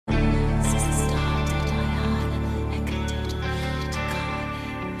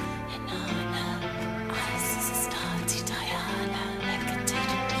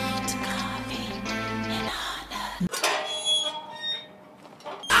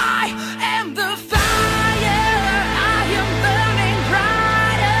am the fire, I am burning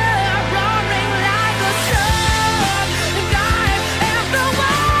brighter, roaring like a storm, and I am the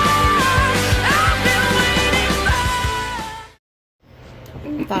one I've been waiting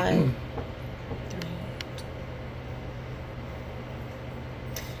for. 5.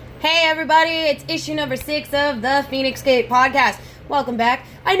 Hey everybody, it's issue number 6 of the Feinics podcast. Welcome back.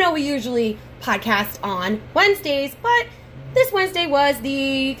 I know we usually podcast on Wednesdays, but this Wednesday was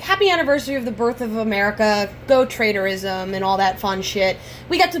the happy anniversary of the birth of America, go traitorism, and all that fun shit.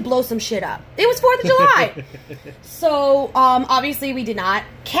 We got to blow some shit up. It was 4th of July. So, obviously we did not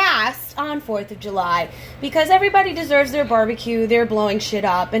cast on 4th of July because everybody deserves their barbecue, they're blowing shit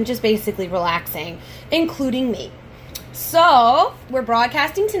up, and just basically relaxing, including me. So, we're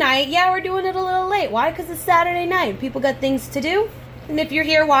broadcasting tonight. Yeah, we're doing it a little late. Why? Because it's Saturday night. People got things to do. And if you're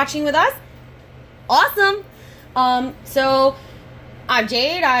here watching with us, awesome. So, I'm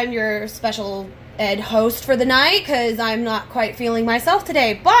Jade. I'm your special ed host for the night because I'm not quite feeling myself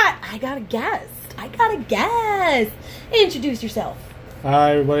today. But I got a guest. Introduce yourself.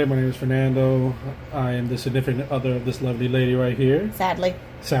 Hi, everybody. My name is Fernando. I am the significant other of this lovely lady right here. Sadly.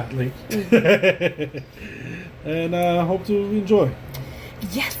 And hope to enjoy.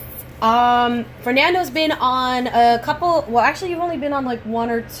 Yes. Fernando's been on a couple... Well, actually, you've only been on like 1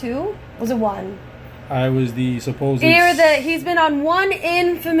 or 2. Was it 1? I was the supposed... He's been on one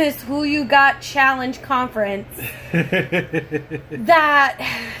infamous Who You Got Challenge conference that,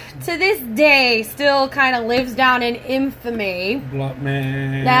 to this day, still kind of lives down in infamy.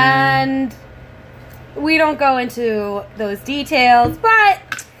 Man. And we don't go into those details,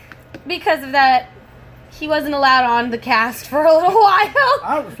 but because of that, he wasn't allowed on the cast for a little while.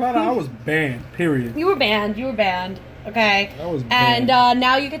 I was banned, period. You were banned, okay? I was banned. And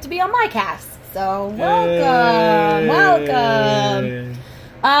now you get to be on my cast. So,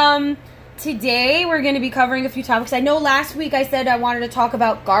 welcome. Today we're going to be covering a few topics. I know last week I said I wanted to talk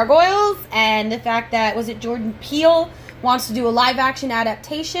about gargoyles and the fact that, was it Jordan Peele wants to do a live action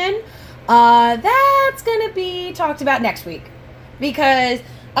adaptation? That's going to be talked about next week. Because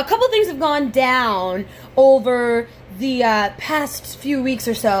a couple things have gone down over the past few weeks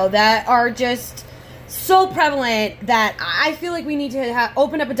or so that are just so prevalent that I feel like we need to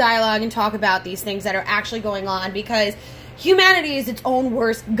open up a dialogue and talk about these things that are actually going on, because humanity is its own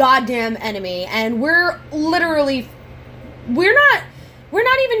worst goddamn enemy, and we're not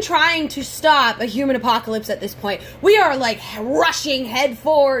even trying to stop a human apocalypse at this point. We are like rushing head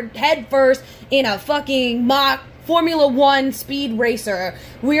first in a fucking mock Formula 1 speed racer.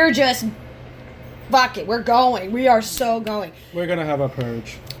 We're just, fuck it, we're going. We are so going. We're gonna have a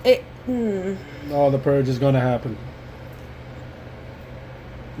purge. Oh, the purge is gonna happen.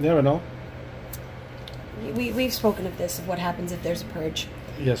 You never know. We've spoken of this, of what happens if there's a purge.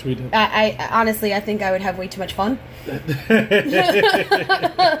 Yes, we did. I honestly, I think I would have way too much fun.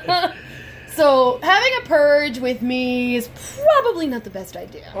 So, having a purge with me is probably not the best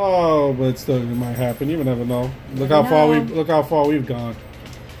idea. Oh, but still, it might happen. You never know. Look how far we've gone.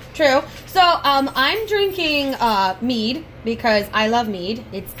 True. So, I'm drinking mead because I love mead.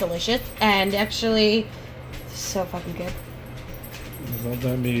 It's delicious and actually so fucking good. I love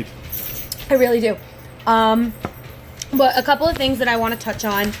that mead. I really do. But a couple of things that I want to touch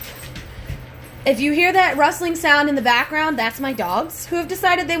on. If you hear that rustling sound in the background, that's my dogs who have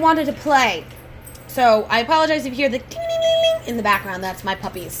decided they wanted to play. So I apologize if you hear the ting-ting-ting-ting in the background. That's my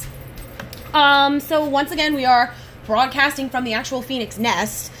puppies. So once again, we are broadcasting from the actual Phoenix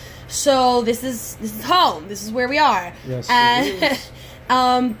nest. So this is home. This is where we are. Yes, and it is.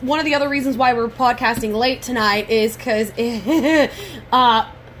 One of the other reasons why we're podcasting late tonight is because,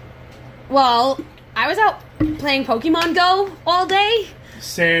 well, I was out playing Pokemon Go all day.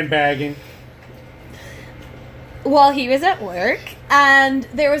 Sandbagging. While he was at work, and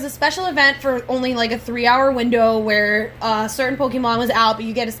there was a special event for only like a 3-hour window where certain Pokemon was out, but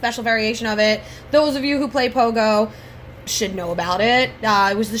you get a special variation of it. Those of you who play Pogo should know about it.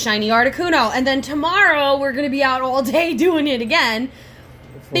 It was the shiny Articuno, and then tomorrow we're going to be out all day doing it again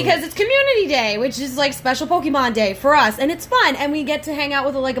because it's Community Day, which is like special Pokemon Day for us, and it's fun, and we get to hang out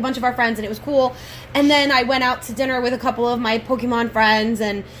with like a bunch of our friends, and it was cool. And then I went out to dinner with a couple of my Pokemon friends,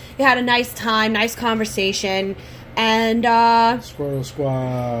 and we had a nice time, nice conversation, and Squirtle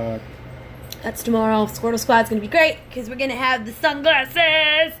Squad. That's tomorrow. Squirtle Squad's gonna be great because we're gonna have the sunglasses.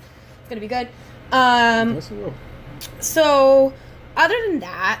 It's gonna be good. Yes, it will. So, other than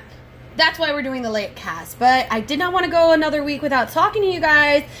that, that's why we're doing the late cast. But I did not want to go another week without talking to you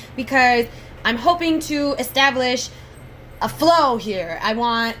guys because I'm hoping to establish a flow here. I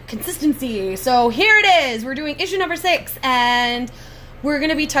want consistency. So here it is. We're doing issue number 6, and we're going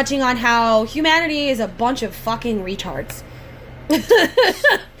to be touching on how humanity is a bunch of fucking retards.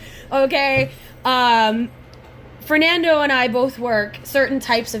 Okay? Fernando and I both work certain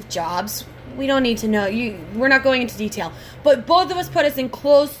types of jobs. We don't need to know. We're not going into detail. But both of us put us in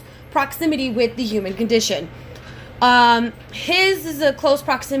close proximity with the human condition. His is a close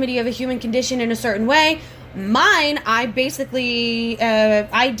proximity of a human condition in a certain way. Mine, I basically,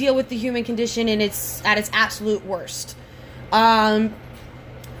 I deal with the human condition at its absolute worst.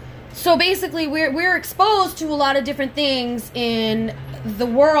 So basically, we're exposed to a lot of different things in the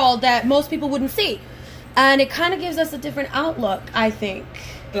world that most people wouldn't see. And it kind of gives us a different outlook, I think.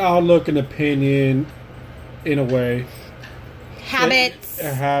 Outlook and opinion, in a way. Habits.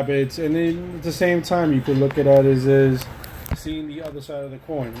 And then at the same time, you could look at it as seeing the other side of the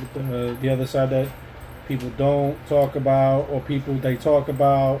coin. The other side that people don't talk about, or people they talk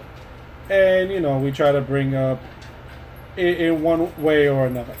about. And, you know, we try to bring up in one way or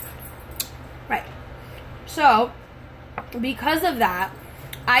another. Right. So, because of that,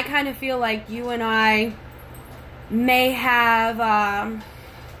 I kind of feel like you and I may have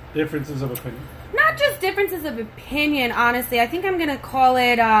Differences of opinion. not just differences of opinion, honestly. I think I'm going to call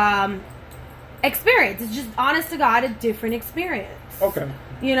it experience. It's just, honest to God, a different experience. Okay.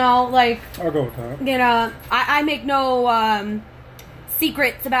 You know, like... I'll go with that. You know, I make no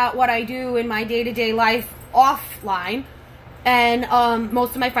secrets about what I do in my day-to-day life offline. And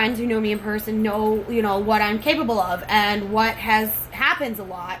most of my friends who know me in person know, you know, what I'm capable of and what happens a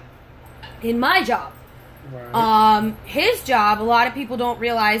lot in my job. Right. His job, a lot of people don't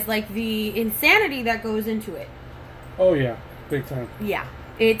realize, like, the insanity that goes into it. Oh, yeah. Big time. Yeah.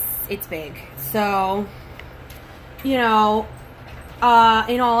 It's big. So, you know,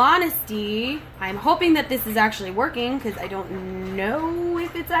 in all honesty, I'm hoping that this is actually working, because I don't know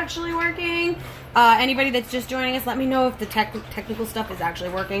if it's actually working. Anybody that's just joining us, let me know if the technical stuff is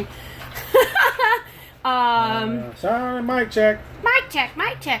actually working. Sorry, mic check. Mic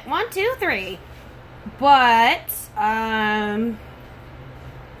check. 1, 2, 3. But, I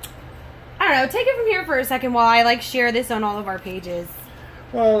don't know, take it from here for a second while I, like, share this on all of our pages.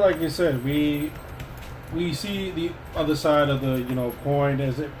 Well, like you said, we see the other side of the, you know, coin,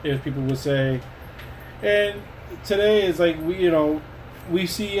 as people would say. And today is like, we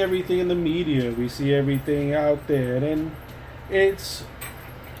see everything in the media. We see everything out there. And it's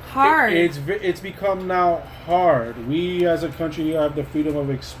Hard. It's become now hard. We as a country have the freedom of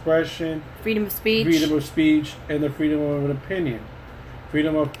expression, Freedom of speech. and the freedom of an opinion,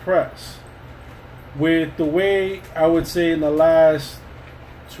 freedom of press. With the way, I would say, in the last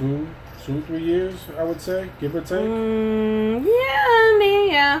 2-3 years, I would say, give or take.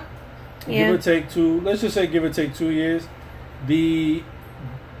 Yeah. Give or take 2. Let's just say give or take 2 years.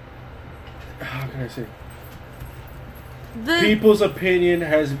 How can I say? People's opinion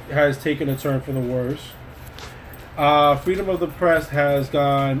has taken a turn for the worse. Freedom of the press has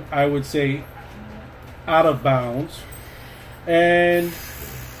gone, I would say, out of bounds. And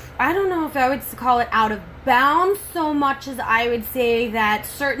I don't know if I would call it out of bounds so much as I would say that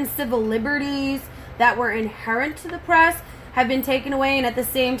certain civil liberties that were inherent to the press have been taken away, and at the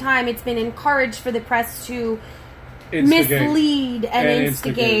same time it's been encouraged for the press to mislead and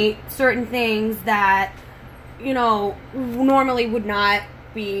instigate certain things that, you know, normally would not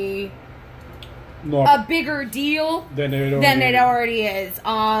be a bigger deal than it already is.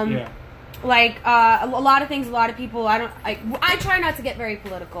 Yeah. Like, a lot of things, a lot of people, I try not to get very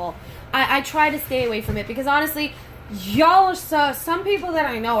political. I try to stay away from it, because honestly, y'all are some people that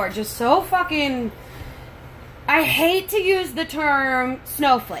I know are just so fucking, I hate to use the term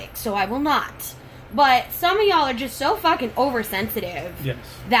snowflake, so I will not. But some of y'all are just so fucking oversensitive. Yes.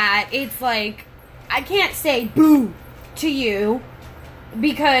 That it's like, I can't say boo to you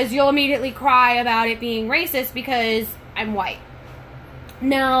because you'll immediately cry about it being racist because I'm white.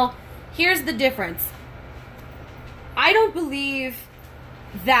 Now, here's the difference. I don't believe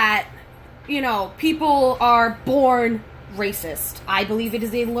that, you know, people are born racist. I believe it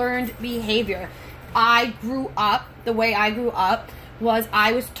is a learned behavior. The way I grew up was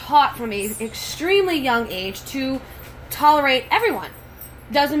I was taught from an extremely young age to tolerate everyone.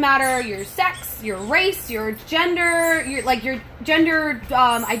 Doesn't matter your sex, your race, your gender, your gender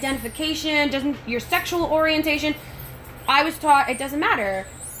identification, your sexual orientation. I was taught it doesn't matter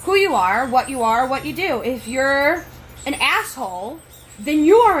who you are, what you do. If you're an asshole, then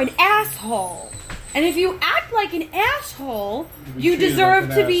you are an asshole. And if you act like an asshole, you deserve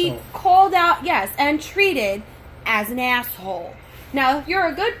to be called out, yes, and treated as an asshole. Now, if you're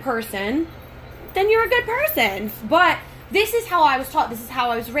a good person, then you're a good person. But this is how I was taught. This is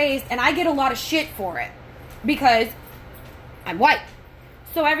how I was raised. And I get a lot of shit for it. Because I'm white.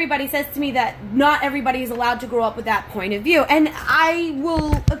 So everybody says to me that not everybody is allowed to grow up with that point of view. And I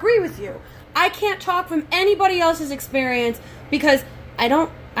will agree with you. I can't talk from anybody else's experience because I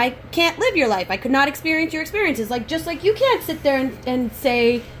can't live your life. I could not experience your experiences. Like, just like you can't sit there and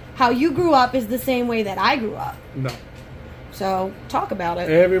say how you grew up is the same way that I grew up. No. So, talk about it.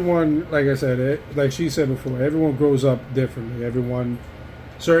 Everyone, like I said, like she said before, everyone grows up differently. Everyone,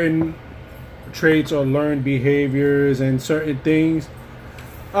 certain traits or learned behaviors and certain things,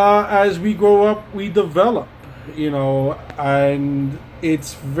 as we grow up, we develop, and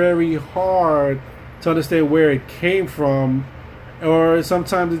it's very hard to understand where it came from, or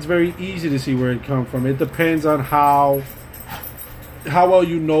sometimes it's very easy to see where it comes from. It depends on how well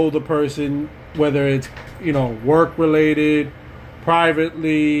you know the person, whether it's, work related,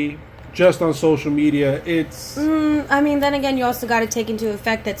 privately, just on social media. It's... then again, you also got to take into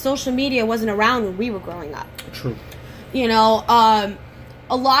effect that social media wasn't around when we were growing up. True.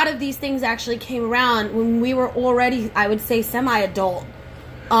 A lot of these things actually came around when we were already, I would say, semi-adult.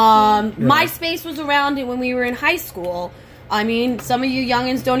 MySpace was around when we were in high school. I mean, some of you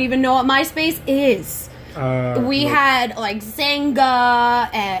youngins don't even know what MySpace is. We had like Zanga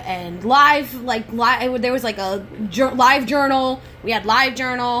and live, there was like a live journal. We had live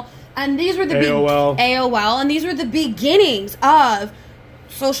journal, and these were the AOL, and these were the beginnings of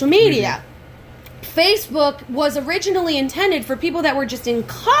social media. Facebook was originally intended for people that were just in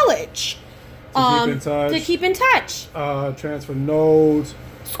college to keep in touch. Transfer notes,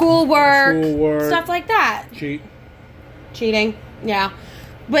 schoolwork, stuff like that. Cheating, yeah.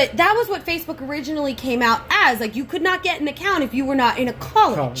 But that was what Facebook originally came out as. Like, you could not get an account if you were not in a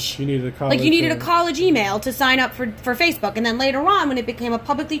college. You needed a college. Like, you needed a college email to sign up for Facebook. And then later on, when it became a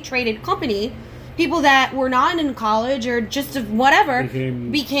publicly traded company, people that were not in college or just whatever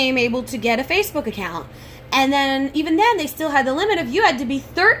became able to get a Facebook account. And then, even then, they still had the limit of you had to be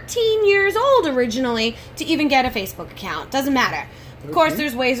 13 years old originally to even get a Facebook account. Doesn't matter. 13? Of course,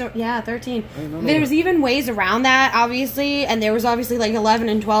 there's ways... 13. There's even ways around that, obviously. And there was obviously like 11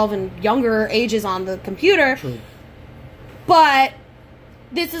 and 12 and younger ages on the computer. True. But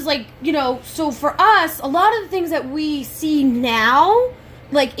this is like, so for us, a lot of the things that we see now,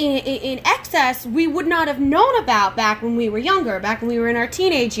 like in excess, we would not have known about back when we were younger, back when we were in our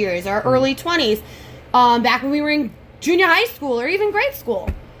teenage years, our early 20s, back when we were in junior high school or even grade school.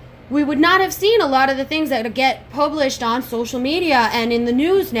 We would not have seen a lot of the things that get published on social media and in the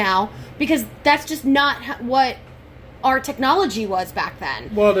news now, because that's just not what our technology was back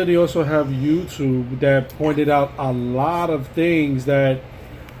then. Well, then you also have YouTube that pointed out a lot of things that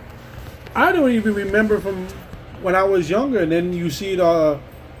I don't even remember from when I was younger. And then you see a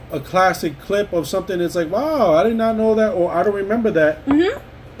classic clip of something that's like, wow, I did not know that, or I don't remember that. Mm-hmm.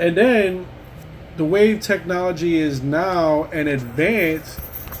 And then the way technology is now and advanced,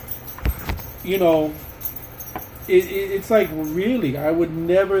 it's like, really, I would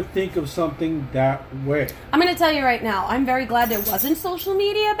never think of something that way. I'm going to tell you right now, I'm very glad there wasn't social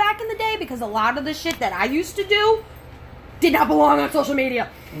media back in the day, because a lot of the shit that I used to do did not belong on social media.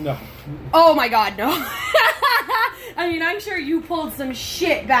 No. Oh my God, no. I mean, I'm sure you pulled some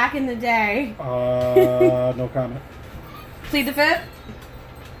shit back in the day. No comment. Plead the fifth?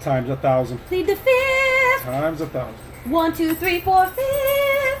 Times 1,000. Plead the fifth. Times 1,000. 1, 2, 3, 4,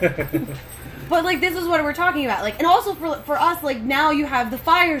 5. But, like, this is what we're talking about. Like, and also for us, like, now you have the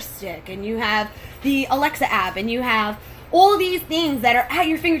Fire Stick, and you have the Alexa app, and you have all these things that are at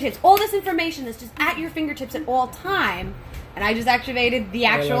your fingertips. All this information that's just at your fingertips at all time. And I just activated the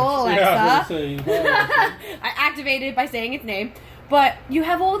actual Alexa. I activated it by saying its name. But you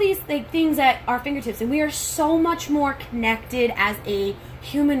have all these things at our fingertips, and we are so much more connected as a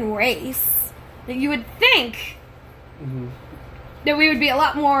human race that you would think that we would be a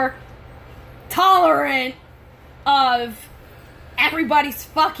lot more tolerant of everybody's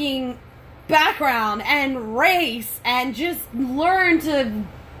fucking background and race and just learn to...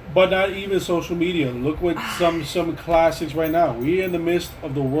 But not even social media. Look what some classics right now. We're in the midst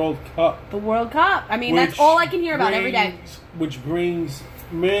of the World Cup. The World Cup. I mean, that's all I can hear about every day. Which brings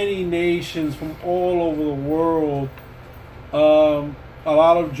many nations from all over the world a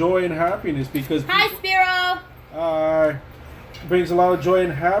lot of joy and happiness, because... Hi, Spiro! Brings a lot of joy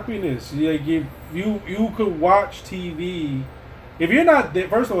and happiness. Like, if you could watch TV. If you're not there,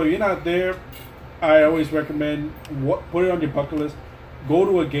 first of all, if you're not there, I always recommend put it on your bucket list. Go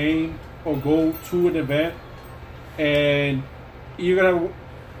to a game or go to an event, and you're gonna have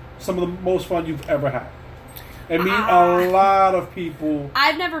some of the most fun you've ever had, and meet a lot of people.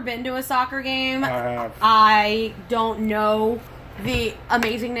 I've never been to a soccer game. I have. I don't know the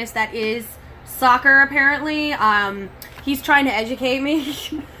amazingness that is soccer, apparently. he's trying to educate me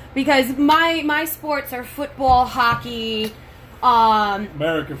because my sports are football, hockey,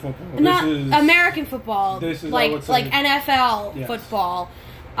 American football. not American football. This is, like I would say, NFL yes. football.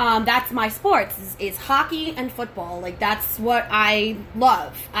 That's my sports is hockey and football. Like that's what I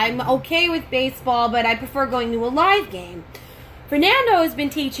love. I'm okay with baseball, but I prefer going to a live game. Fernando has been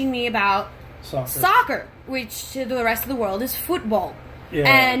teaching me about soccer, which to the rest of the world is football. Yeah.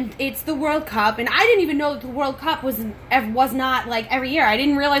 And it's the World Cup, and I didn't even know that the World Cup was not like every year. I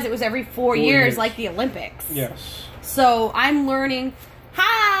didn't realize it was every 4 years like the Olympics. Yes. So I'm learning.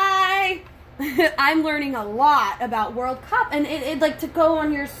 Hi. I'm learning a lot about World Cup, and it like to go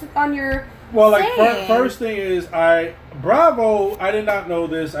on your. Well, like saying. first thing is bravo. I did not know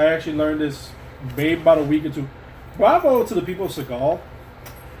this. I actually learned this maybe about a week or two. Bravo to the people of Senegal.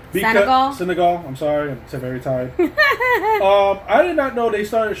 Senegal. I'm sorry, I'm very tired. I did not know they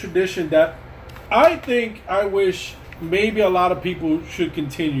started a tradition that I wish maybe a lot of people should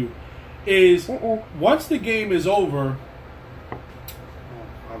continue. Is once the game is over.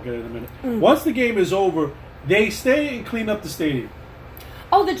 I'll get it in a minute. Once the game is over, they stay and clean up the stadium.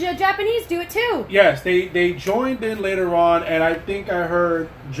 Oh, the Japanese do it too. Yes, they joined in later on, and I think I heard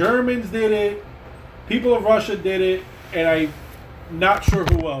Germans did it, people of Russia did it, and I'm not sure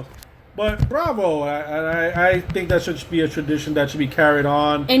who else. But bravo, I think that should be a tradition that should be carried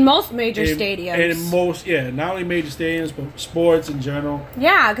on. In most major stadiums. In most, not only major stadiums, but sports in general.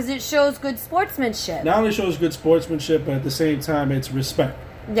 Yeah, because it shows good sportsmanship. Not only shows good sportsmanship, but at the same time, it's respect.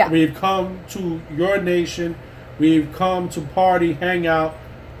 Yeah. We've come to your nation. We've come to party, hang out,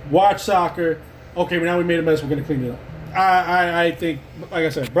 watch soccer. Okay, but now we made a mess. We're going to clean it up. I think, like I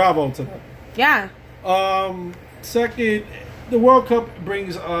said, bravo to them. Yeah. Second, the World Cup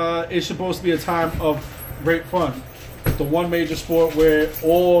brings, it's supposed to be a time of great fun. The one major sport where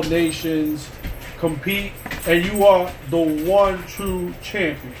all nations compete, and you are the one true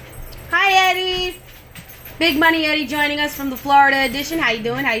champion. Hi, Eddie. Big Money Eddie joining us from the Florida edition. How you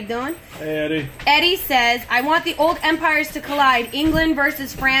doing? Hey, Eddie. Eddie says, I want the old empires to collide. England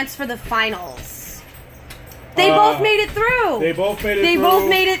versus France for the finals. They both made it through. They both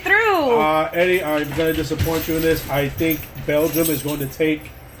made it through. Eddie, I'm going to disappoint you in this. I think Belgium is going to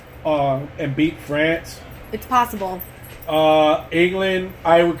take and beat France. It's possible. England,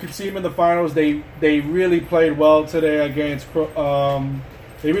 I could see them in the finals. They really played well today against.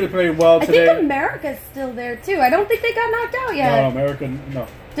 They really played well today. I think America's still there too. I don't think they got knocked out yet. No, America, no.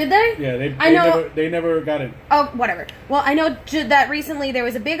 Did they? Yeah, they never got in. Oh, whatever. Well, I know that recently there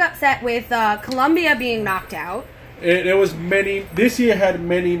was a big upset with Colombia being knocked out. There was many. This year had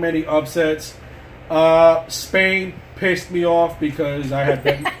many upsets. Spain pissed me off because I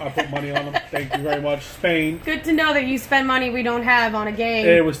put money on them. Thank you very much, Spain. Good to know that you spend money we don't have on a game.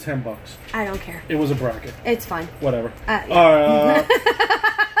 It was $10. I don't care. It was a bracket. It's fine. Whatever. Yeah.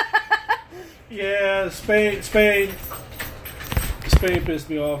 Yeah, Spain pissed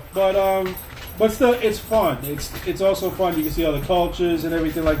me off, but still, it's fun. It's also fun. You can see other cultures and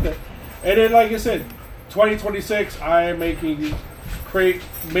everything like that. And then, like I said, 2026, I am making great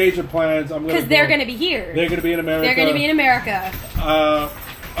major plans. Because they're going to be here. They're going to be in America. They're going to be in America.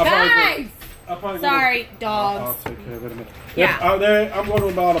 Guys! Sorry, dogs. I'll take care of it in a minute. Yeah. I'm going to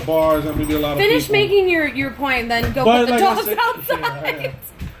a lot of bars. I'm going to be a lot of Finish people. making your point, then go put the dogs outside. Yeah.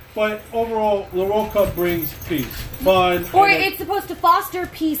 But overall, the World Cup brings peace, fun. Or it's supposed to foster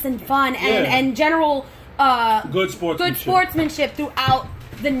peace and fun and general good sportsmanship throughout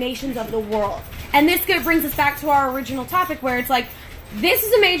the nations of the world. And this brings us back to our original topic where it's like, this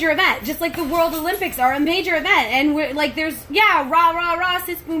is a major event, just like the World Olympics are a major event. And we're like, there's, rah,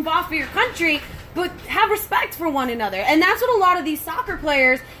 sis, boom, boss for your country, but have respect for one another. And that's what a lot of these soccer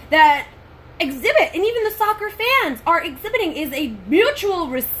players that exhibit, and even the soccer fans are exhibiting, is a mutual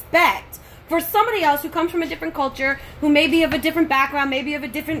respect for somebody else who comes from a different culture, who may be of a different background, maybe of a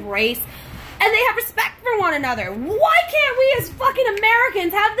different race, and they have respect for one another. Why can't we as fucking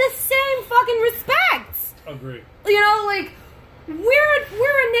Americans have the same fucking respect? Agree. You know, like, we're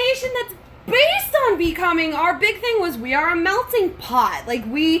a nation that's based on becoming, our big thing was we are a melting pot. Like,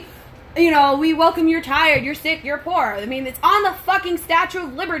 we welcome you're tired, you're sick, you're poor. I mean, it's on the fucking Statue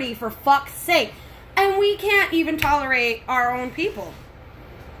of Liberty, for fuck's sake. And we can't even tolerate our own people.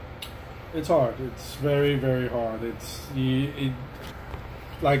 It's hard. It's very, very hard.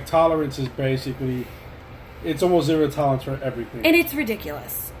 Like, tolerance is basically, it's almost zero tolerance for everything. And it's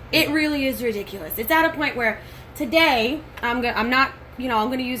ridiculous. It really is ridiculous. It's at a point where today, I'm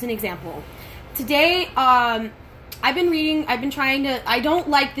going to use an example. Today, I've been trying to, I don't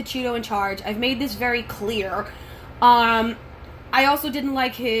like the Cheeto in charge. I've made this very clear. I also didn't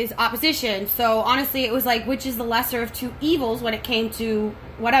like his opposition. So honestly, it was like, which is the lesser of two evils when it came to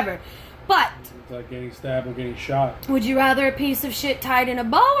whatever. But It's like getting stabbed or getting shot. would you rather a piece of shit tied in a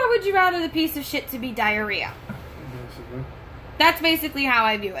bow, or would you rather the piece of shit to be diarrhea? Basically. That's basically how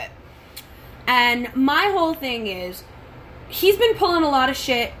I view it. And my whole thing is, he's been pulling a lot of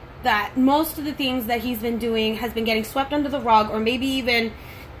shit that most of the things that he's been doing has been getting swept under the rug, or maybe even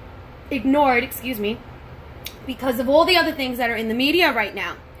ignored, because of all the other things that are in the media right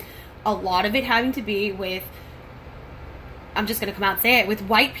now. A lot of it having to be with, I'm just going to come out and say it, with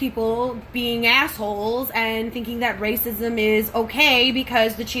white people being assholes and thinking that racism is okay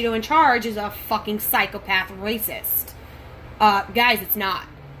because the Cheeto in charge is a fucking psychopath racist. Guys, it's not.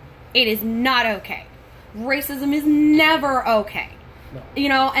 It is not okay. Racism is never okay. No. You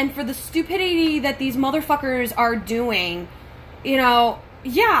know, and for the stupidity that these motherfuckers are doing, you know,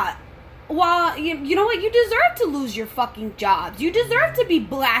 yeah, well, you know what? You deserve to lose your fucking jobs. You deserve to be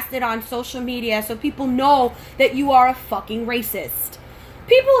blasted on social media so people know that you are a fucking racist.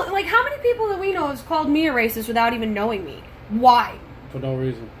 People, like, how many people that we know have called me a racist without even knowing me? Why? For no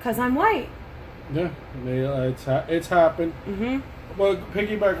reason. Because I'm white. Yeah, it's happened. Mm-hmm. Well,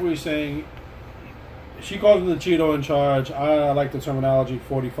 piggyback what you're saying, she calls him the Cheeto in charge. I like the terminology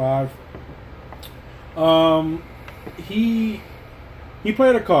 45. He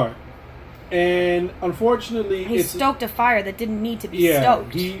played a card. And unfortunately, He stoked a fire that didn't need to be yeah,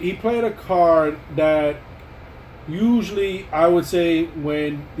 stoked. he played a card that usually, I would say,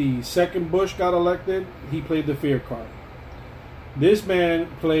 when the second Bush got elected, he played the fear card. This man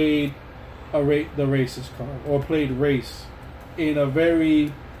played the racist card, or played race in a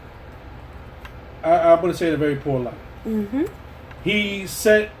very, I'm going to say, in a very poor light. Mm-hmm. He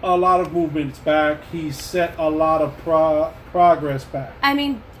set a lot of movements back. He set a lot of progress back. I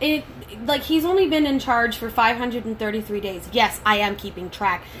mean, he's only been in charge for 533 days. Yes, I am keeping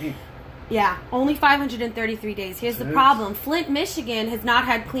track. Yeah, only 533 days. Here's the problem. Flint, Michigan has not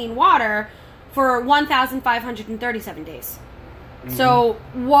had clean water for 1,537 days. Mm-hmm. So,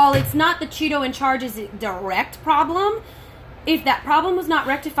 while it's not the Cheeto in charge's direct problem, if that problem was not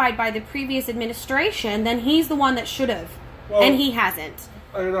rectified by the previous administration, then he's the one that should have. Well, and he hasn't.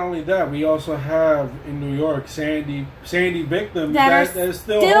 And not only that, we also have in New York Sandy victims that are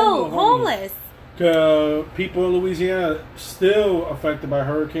still homeless. People in Louisiana still affected by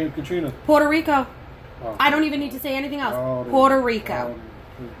Hurricane Katrina. Puerto Rico. Oh. I don't even need to say anything else. Oh, Puerto Rico.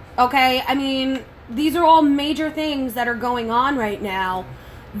 Okay, I mean, these are all major things that are going on right now.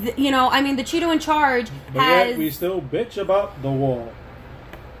 You know, I mean, the Cheeto in charge but has... yet we still bitch about the wall.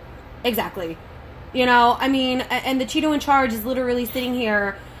 Exactly. You know, I mean, and the Cheeto in charge is literally sitting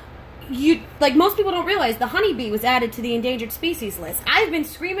here. Most people don't realize the honeybee was added to the endangered species list. I've been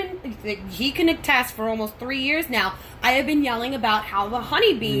screaming, he can attest, for almost 3 years now. I have been yelling about how the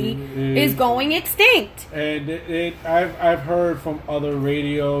honeybee is going extinct. And I've heard from other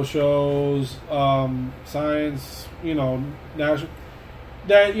radio shows, science, you know, national,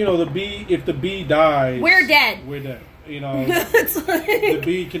 that, you know, the bee, if the bee dies, we're dead. We're dead. You know, the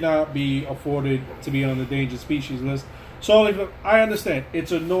bee cannot be afforded to be on the endangered species list. So I understand.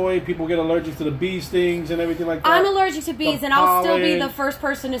 It's annoying. People get allergic to the bee stings and everything like that. I'm allergic to bees, and I'll still be the first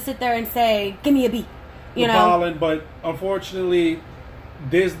person to sit there and say, give me a bee. You know? Pollen, but unfortunately,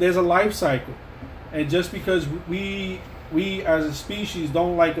 there's a life cycle. And just because we as a species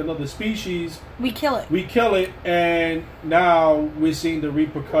don't like another species, we kill it. And now we're seeing the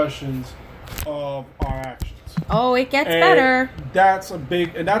repercussions of our actions. Oh, it gets better. That's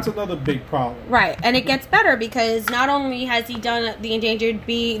another big problem. Right, and it gets better because not only has he done the endangered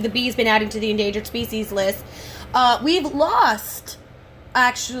bee, the bee's been added to the endangered species list. We've lost,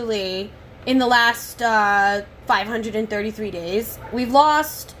 actually, in the last 533 days, we've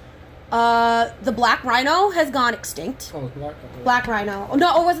lost. The black rhino has gone extinct. Oh, it's black. Black rhino. Oh,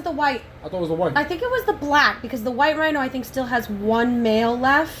 no, or was it the white? I thought it was the white. I think it was the black, because the white rhino, I think, still has one male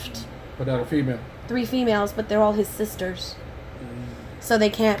left. But not a female. 3 females, but they're all his sisters. So they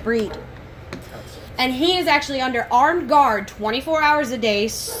can't breed. And he is actually under armed guard 24 hours a day,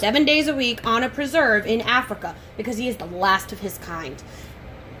 7 days a week on a preserve in Africa, because he is the last of his kind.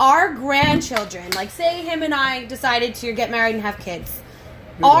 Our grandchildren, like say him and I decided to get married and have kids.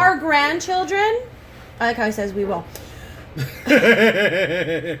 Our grandchildren, I like how he says we will.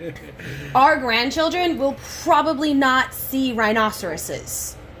 Our grandchildren will probably not see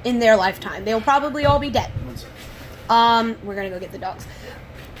rhinoceroses in their lifetime. They'll probably all be dead. We're gonna go get the dogs.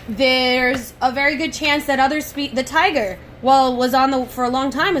 There's a very good chance that the tiger well, was for a long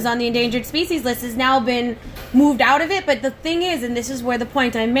time, was on the endangered species list, has now been moved out of it. But the thing is, and this is where the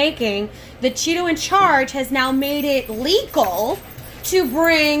point I'm making, the Cheeto in charge has now made it legal to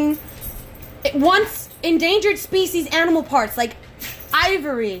bring once endangered species animal parts like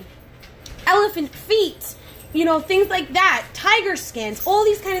ivory, elephant feet, things like that, tiger skins, all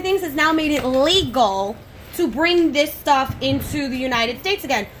these kind of things has now made it legal to bring this stuff into the United States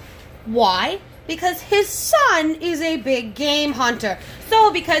again. Why? Because his son is a big game hunter.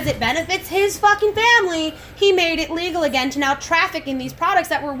 So because it benefits his fucking family, he made it legal again to now traffic in these products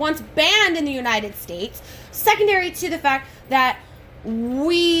that were once banned in the United States, secondary to the fact that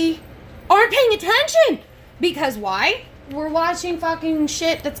we aren't paying attention. Because why? We're watching fucking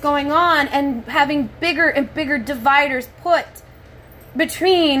shit that's going on and having bigger and bigger dividers put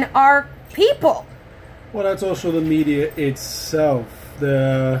between our people. Well, that's also the media itself.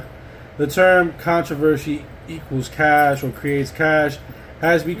 The term controversy equals cash or creates cash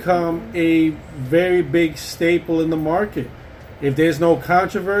has become a very big staple in the market. If there's no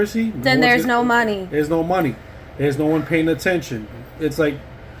controversy, then there's no money. There's no money. There's no one paying attention. It's like,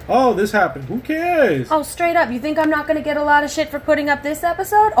 oh, this happened. Who cares? Oh, straight up. You think I'm not going to get a lot of shit for putting up this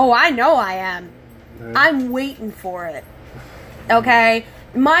episode? Oh, I know I am. Yeah. I'm waiting for it. Okay?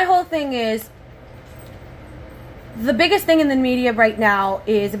 My whole thing is, the biggest thing in the media right now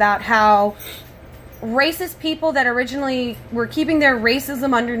is about how racist people that originally were keeping their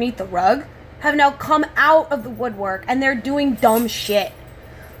racism underneath the rug have now come out of the woodwork and they're doing dumb shit.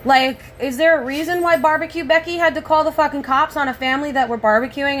 Like, is there a reason why Barbecue Becky had to call the fucking cops on a family that were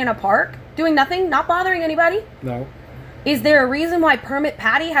barbecuing in a park? Doing nothing? Not bothering anybody? No. Is there a reason why Permit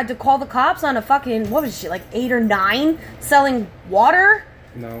Patty had to call the cops on a fucking, what was she, like 8 or 9, selling water?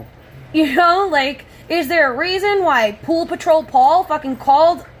 No. Is there a reason why Pool Patrol Paul fucking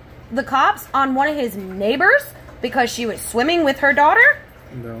called the cops on one of his neighbors because she was swimming with her daughter?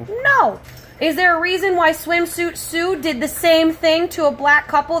 No. No. Is there a reason why Swimsuit Sue did the same thing to a black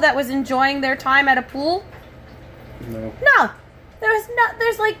couple that was enjoying their time at a pool? No. No.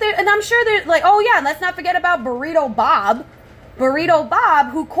 And I'm sure there's oh yeah, let's not forget about Burrito Bob. Burrito Bob,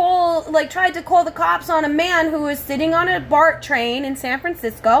 who tried to call the cops on a man who was sitting on a BART train in San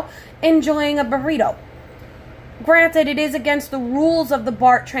Francisco enjoying a burrito. Granted, it is against the rules of the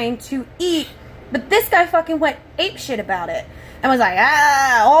BART train to eat, but this guy fucking went apeshit about it. And was like,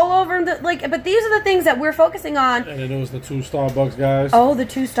 all over but these are the things that we're focusing on. And then it was the 2 Starbucks guys. Oh, the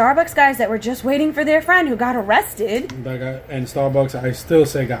 2 Starbucks guys that were just waiting for their friend who got arrested. And Starbucks, I still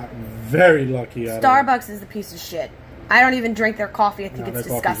say, got very lucky out Starbucks is a piece of shit. I don't even drink their coffee. I think it's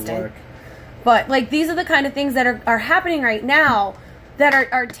disgusting. But, these are the kind of things that are happening right now that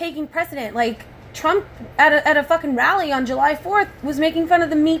are taking precedent. Like, Trump, at a fucking rally on July 4th, was making fun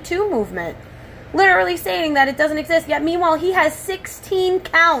of the Me Too movement. Literally stating that it doesn't exist. Yet, meanwhile, he has 16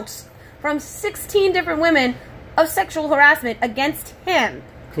 counts from 16 different women of sexual harassment against him.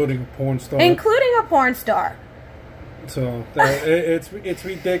 Including a porn star. So, it's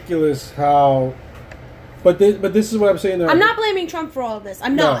ridiculous how... But this is what I'm saying. I'm not blaming Trump for all of this.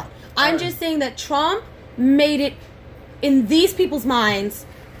 I'm not. I'm just saying that Trump made it, in these people's minds,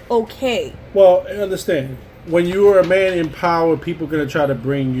 okay. Well, understand. When you are a man in power, people are going to try to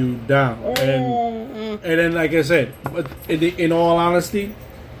bring you down. And then, like I said, in all honesty,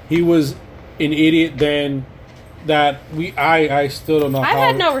 he was an idiot then that I still don't know I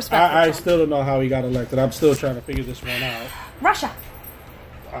had no respect for I Trump. still don't know how he got elected. I'm still trying to figure this one out. Russia.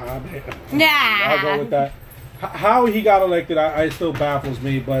 Nah. I'll go with that. How he got elected, I still baffles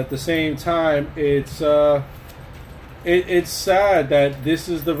me. But at the same time, it's sad that this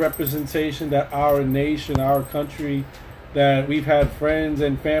is the representation that our nation, our country, that we've had friends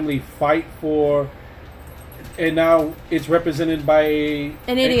and family fight for, and now it's represented by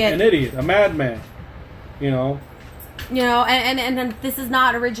an idiot, a madman. And this is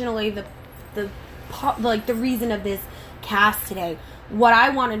not originally the reason of this cast today. What I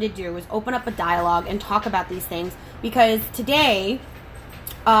wanted to do was open up a dialogue and talk about these things, because today,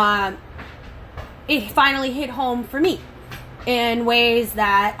 it finally hit home for me in ways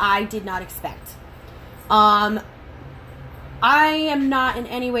that I did not expect. I am not in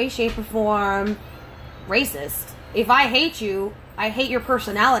any way, shape, or form racist. If I hate you, I hate your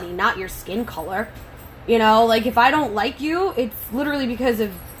personality, not your skin color. If I don't like you, it's literally because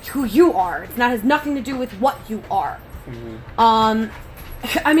of who you are. It has nothing to do with what you are. Mm-hmm.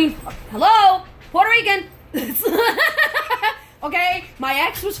 Hello, Puerto Rican. Okay, my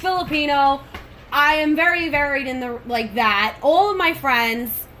ex was Filipino. I am very varied in that. All of my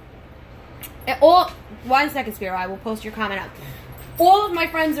friends, 1 second, Spiro, I will post your comment up. all of my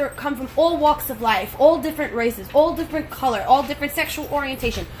friends come from all walks of life, all different races, all different color, all different sexual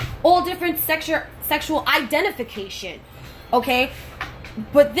orientation, all different sexual identification. Okay?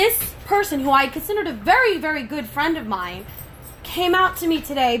 But this person, who I considered a very, very good friend of mine, came out to me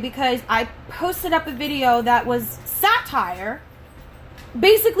today because I posted up a video that was satire,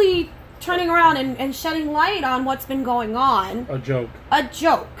 basically turning around and shedding light on what's been going on. A joke.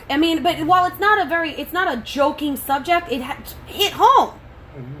 I mean, but while it's not a joking subject, it hit home.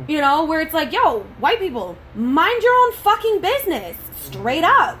 Mm-hmm. You know, where it's like, yo, white people, mind your own fucking business. Straight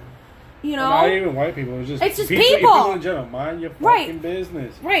up. You know? Not even white people. It's just people. People in general. Mind your fucking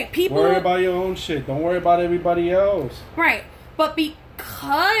business. Right. People. Worry about your own shit. Don't worry about everybody else. Right. But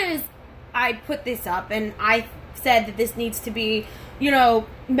because I put this up and I said that this needs to be, you know,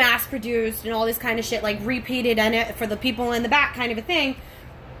 mass produced and all this kind of shit, like repeated and it for the people in the back kind of a thing,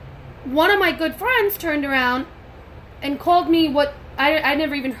 one of my good friends turned around and called me what I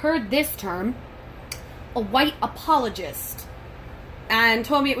never even heard this term, a white apologist. And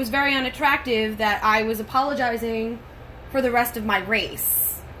told me it was very unattractive that I was apologizing for the rest of my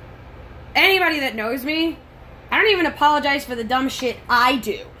race. Anybody that knows me, I don't even apologize for the dumb shit I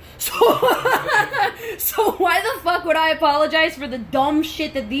do. So why the fuck would I apologize for the dumb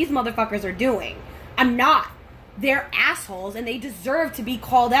shit that these motherfuckers are doing? I'm not. They're assholes and they deserve to be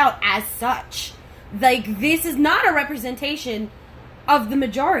called out as such. Like, this is not a representation of the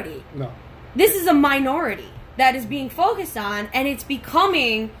majority. No. This is a minority that is being focused on, and it's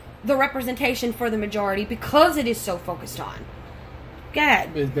becoming the representation for the majority because it is so focused on. Go ahead.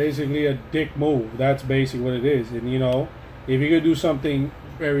 It's basically a dick move. That's basically what it is. And, you know, if you're going to do something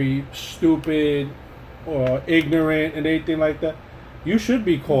very stupid or ignorant and anything like that, you should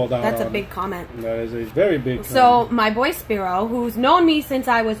be called out. That's a big comment. That is a very big comment. So, my boy Spiro, who's known me since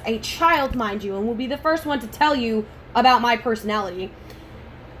I was a child, mind you, and will be the first one to tell you about my personality,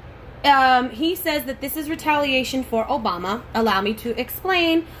 he says that this is retaliation for Obama. Allow me to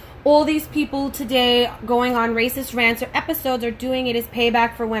explain. All these people today going on racist rants or episodes are doing it as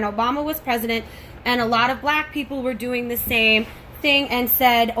payback for when Obama was president, and a lot of black people were doing the same thing and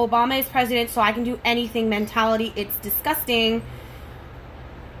said, Obama is president, so I can do anything mentality. It's disgusting.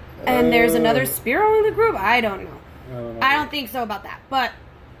 And there's another Spiro in the group? I don't know. I don't think so about that. But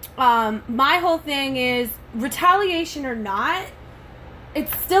my whole thing is, retaliation or not,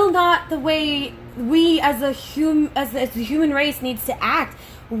 it's still not the way we as a human race needs to act.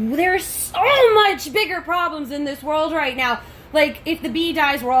 There's so much bigger problems in this world right now. Like, if the bee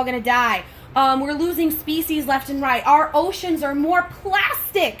dies, we're all gonna die. We're losing species left and right. Our oceans are more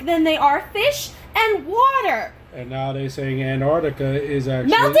plastic than they are fish and water. And now they're saying Antarctica is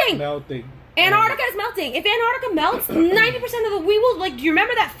actually melting. Antarctica is melting. If Antarctica melts, 90% of we will, like, do you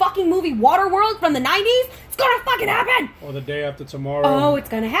remember that fucking movie Waterworld from the 90s? It's gonna fucking happen! Or the day after tomorrow. Oh, it's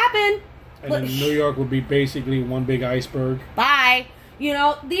gonna happen. And then New York would be basically one big iceberg. Bye. You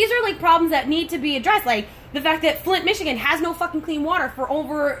know, these are, like, problems that need to be addressed. Like, the fact that Flint, Michigan has no fucking clean water for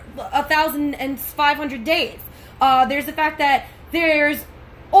over 1,500 days. There's the fact that there's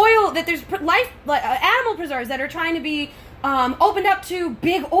oil, that there's animal preserves that are trying to be opened up to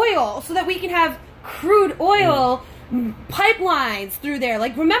big oil so that we can have crude oil pipelines through there.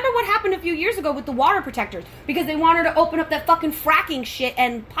 Like, remember what happened a few years ago with the water protectors? Because they wanted to open up that fucking fracking shit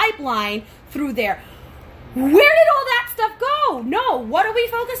and pipeline through there. Where did all that stuff go? No, what do we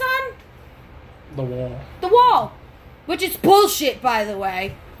focus on? The wall. The wall. Which is bullshit, by the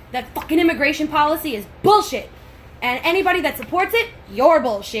way. That fucking immigration policy is bullshit. And anybody that supports it, you're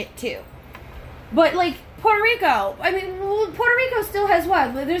bullshit too. But, like, Puerto Rico, I mean, Puerto Rico still has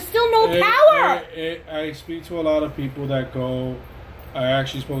what? There's still no power. I speak to a lot of people that go. I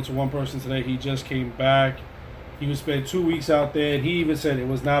actually spoke to one person today. He just came back. He was spent 2 weeks out there, and he even said it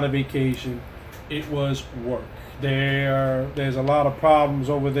was not a vacation. It was work. There's a lot of problems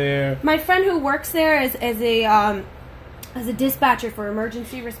over there. My friend who works there as a dispatcher for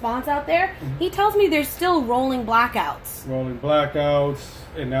emergency response out there, he tells me there's still rolling blackouts.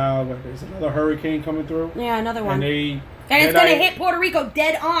 And now there's another hurricane coming through. Yeah, another one. And it's going to hit Puerto Rico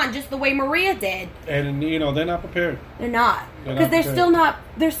dead on, just the way Maria did. And, you know, they're not prepared. They're not. Because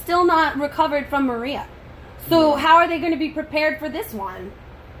they're still not recovered from Maria. So how are they going to be prepared for this one?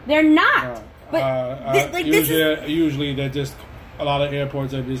 They're not. But usually they're just, a lot of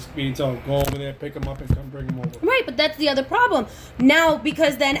airports are just being told, go over there, pick them up, and come bring them over. Right, but that's the other problem. Now,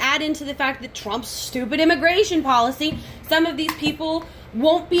 because then add into the fact that Trump's stupid immigration policy, some of these people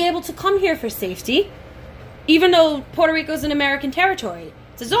won't be able to come here for safety, even though Puerto Rico's an American territory.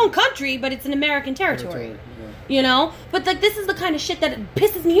 It's its own country, but it's an American territory. Yeah. You know? But, like, this is the kind of shit that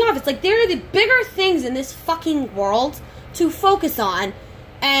pisses me off. It's like, there are the bigger things in this fucking world to focus on,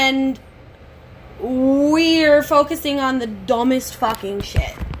 and we're focusing on the dumbest fucking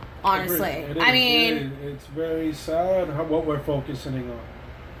shit. Honestly, it's very sad what we're focusing on.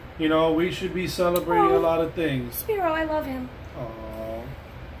 You know, we should be celebrating a lot of things. Spiro, I love him. Aww.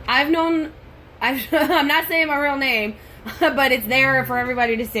 I'm not saying my real name, but it's there for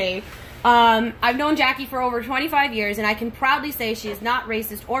everybody to see. I've known Jackie for over 25 years, and I can proudly say she is not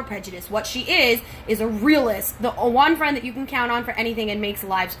racist or prejudiced. What she is a realist. The one friend that you can count on for anything and makes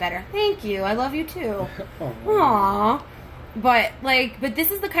lives better. Thank you. I love you too. Aww. But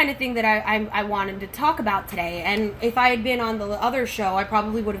this is the kind of thing that I wanted to talk about today. And if I had been on the other show, I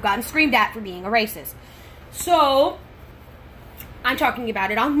probably would have gotten screamed at for being a racist. So, I'm talking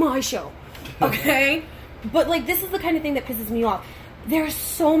about it on my show. Okay? But, this is the kind of thing that pisses me off. There are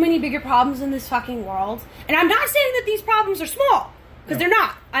so many bigger problems in this fucking world. And I'm not saying that these problems are small. Because they're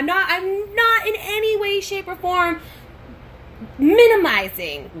not. I'm not in any way, shape, or form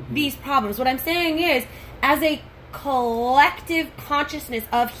minimizing these problems. What I'm saying is, as a collective consciousness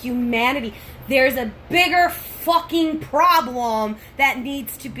of humanity, there's a bigger fucking problem that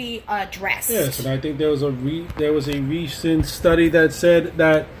needs to be addressed. Yes, and I think there was a recent study that said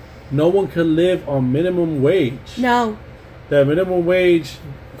that no one can live on minimum wage. No. That minimum wage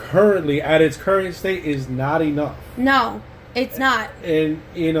currently, at its current state, is not enough. No, it's not. And,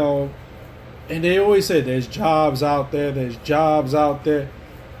 you know, and they always say there's jobs out there.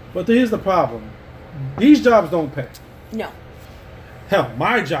 But here's the problem. These jobs don't pay. No. Hell,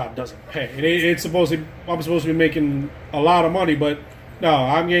 my job doesn't pay. I'm supposed to be making a lot of money, but no,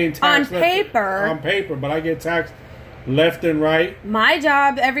 I'm getting taxed. On paper, but I get taxed left and right. My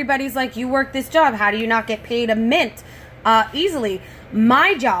job, everybody's like, you work this job. How do you not get paid a mint? Easily.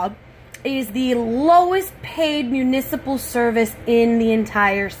 My job is the lowest paid municipal service in the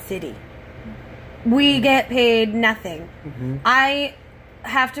entire city. We get paid nothing. Mm-hmm. I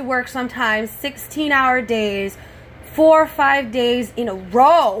have to work sometimes 16-hour days, 4 or 5 days in a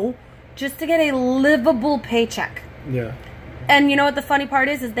row, just to get a livable paycheck. Yeah. And you know what the funny part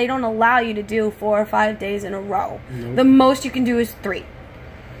is they don't allow you to do 4 or 5 days in a row. Nope. The most you can do is 3.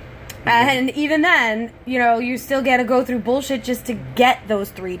 And even then, you know, you still got to go through bullshit just to get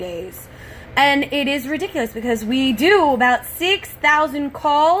those 3 days. And it is ridiculous because we do about 6,000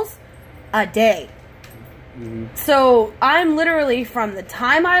 calls a day. Mm-hmm. So I'm literally, from the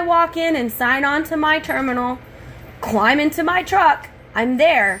time I walk in and sign on to my terminal, climb into my truck, I'm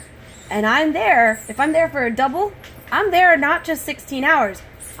there. And I'm there. If I'm there for a double, I'm there not just 16 hours.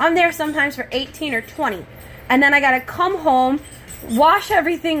 I'm there sometimes for 18 or 20. And then I got to come home, wash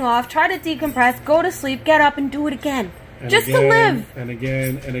everything off, try to decompress, go to sleep, get up, and do it again. And just again, to live. And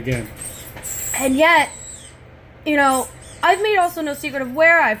again, and again. And yet, you know, I've made also no secret of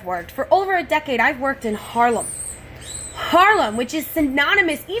where I've worked. For over a decade, I've worked in Harlem. Harlem, which is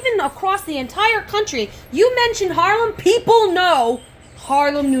synonymous even across the entire country. You mention Harlem, people know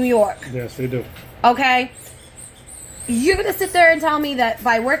Harlem, New York. Yes, they do. Okay? You're going to sit there and tell me that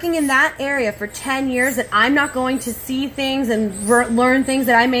by working in that area for 10 years that I'm not going to see things and learn things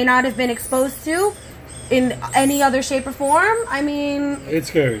that I may not have been exposed to in any other shape or form? I mean... It's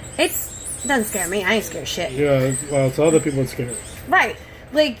scary. It doesn't scare me. I ain't scared of shit. Yeah, well, to other people it's scary. Right.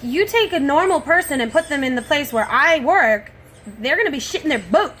 Like, you take a normal person and put them in the place where I work, they're going to be shitting their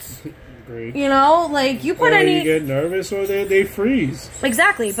boots. Great. You know? Like, you put any... you get nervous or they freeze.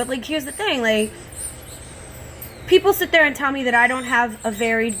 Exactly. But, like, here's the thing. Like... People sit there and tell me that I don't have a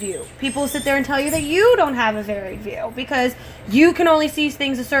varied view. People sit there and tell you that you don't have a varied view because you can only see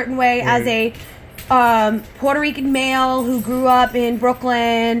things a certain way as a Puerto Rican male who grew up in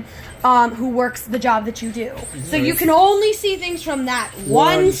Brooklyn, who works the job that you do. So you can only see things from that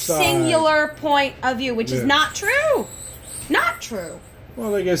one singular point of view, which is not true. Not true.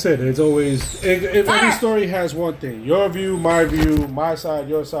 Well, like I said, it's always... every story has one thing. Your view, my side,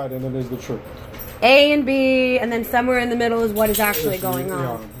 your side, and then there's the truth. A and B, and then somewhere in the middle is what is actually going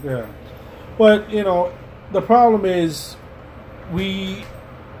on. Yeah. But, you know, the problem is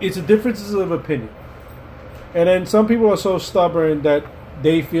it's a differences of opinion. And then some people are so stubborn that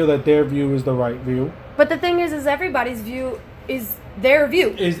they feel that their view is the right view. But the thing is everybody's view is their view.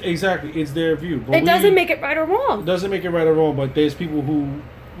 Exactly, it's their view. But it doesn't make it right or wrong. It doesn't make it right or wrong, but there's people who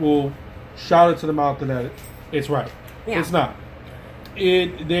will shout it to the mountain that it's right. Yeah. It's not.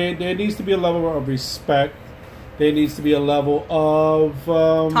 There needs to be a level of respect. There needs to be a level of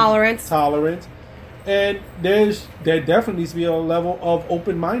tolerance. And there definitely needs to be a level of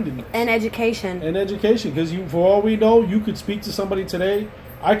open-mindedness. And education. Because for all we know, you could speak to somebody today.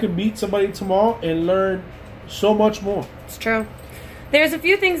 I could meet somebody tomorrow and learn so much more. It's true. There's a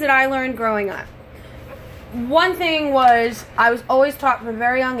few things that I learned growing up. one thing was, I was always taught from a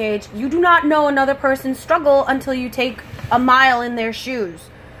very young age, you do not know another person's struggle until you take a mile in their shoes.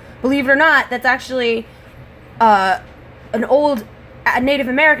 Believe it or not, that's actually an old Native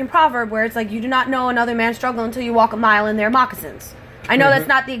American proverb where it's like, you do not know another man's struggle until you walk a mile in their moccasins. I know that's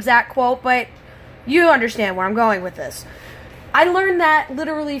not the exact quote, but you understand where I'm going with this. I learned that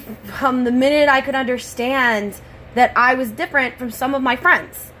literally from the minute I could understand that I was different from some of my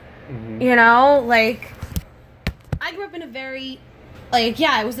friends. Mm-hmm. You know, like, I grew up in a very, like,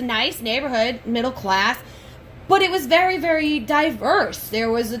 yeah, it was a nice neighborhood, middle class, but it was very, very diverse.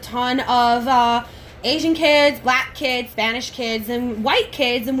 There was a ton of Asian kids, black kids, Spanish kids, and white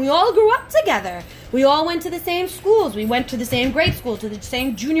kids, and we all grew up together. We all went to the same schools. We went to the same grade school, to the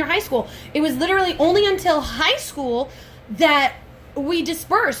same junior high school. It was literally only until high school that we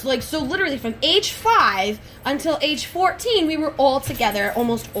dispersed. Like, so literally from age 5 until age 14, we were all together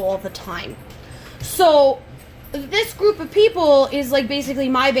almost all the time. So this group of people is like basically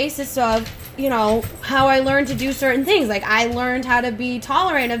my basis of, you know, how I learned to do certain things. Like, I learned how to be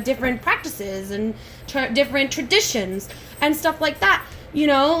tolerant of different practices and different traditions and stuff like that. You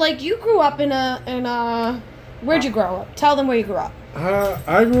know, like, you grew up in a where'd you grow up? Tell them where you grew up.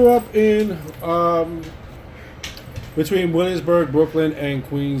 I grew up in between Williamsburg, Brooklyn, and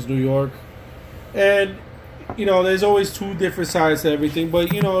Queens, New York. And, you know, there's always two different sides to everything,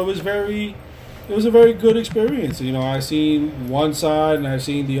 but, you know, it was a very good experience. You know, I've seen one side and I've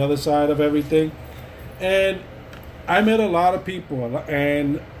seen the other side of everything. And I met a lot of people,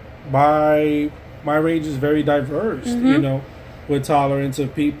 and my range is very diverse, you know, with tolerance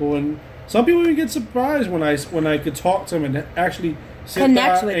of people. And some people even get surprised when I could talk to them and actually sit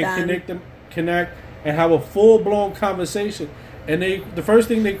Connect down with and connect and have a full-blown conversation. And the first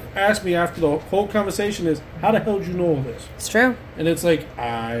thing they ask me after the whole conversation is, how the hell did you know all this? It's true. And it's like,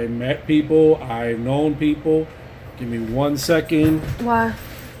 I met people, I've known people. Give me 1 second. Why?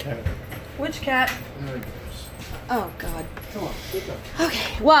 Cat. Which cat? There it goes. Oh, God. Come on, sit down.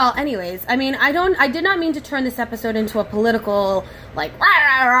 Okay. Well, anyways, I mean, I did not mean to turn this episode into a political, like, rah,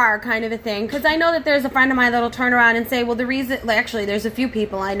 rah, rah, kind of a thing, because I know that there's a friend of mine that'll turn around and say, well, the reason, like, actually, there's a few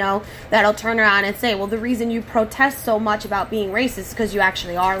people I know that'll turn around and say, well, the reason you protest so much about being racist is because you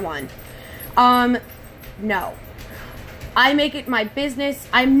actually are one. No. I make it my business.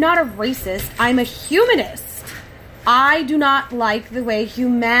 I'm not a racist. I'm a humanist. I do not like the way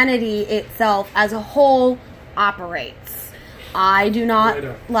humanity itself as a whole operates. I do not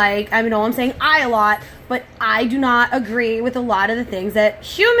like, I know I'm saying I a lot, but I do not agree with a lot of the things that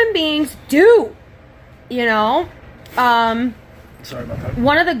human beings do. You know? Sorry about that.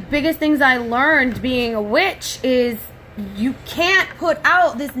 One of the biggest things I learned being a witch is you can't put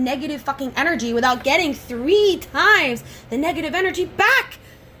out this negative fucking energy without getting 3 times the negative energy back.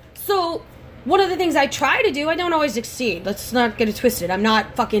 So one of the things I try to do, I don't always succeed. Let's not get it twisted. I'm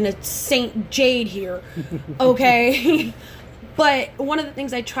not fucking a Saint Jade here. Okay? But one of the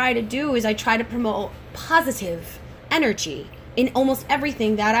things I try to do is I try to promote positive energy in almost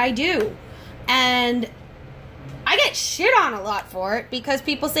everything that I do. And I get shit on a lot for it because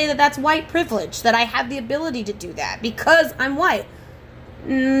people say that that's white privilege, that I have the ability to do that because I'm white.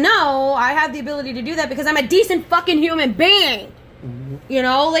 No, I have the ability to do that because I'm a decent fucking human being. You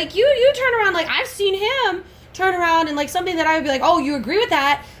know, like, you turn around, like, I've seen him turn around and, like, something that I would be like, oh, you agree with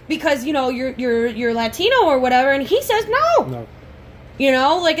that because, you know, you're Latino or whatever, and he says no. You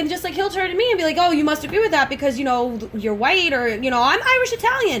know, like, and just, like, he'll turn to me and be like, oh, you must agree with that because, you know, you're white or, you know, I'm Irish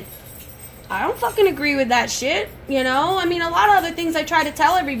Italian. I don't fucking agree with that shit, you know? I mean, a lot of other things I try to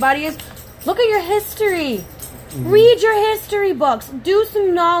tell everybody is, look at your history. Read your history books. Do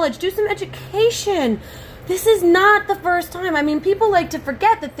some knowledge. Do some education. This is not the first time. I mean, people like to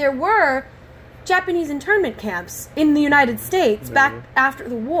forget that there were Japanese internment camps in the United States back after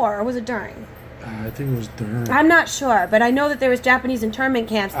the war, or was it during? I think it was during. I'm not sure, but I know that there was Japanese internment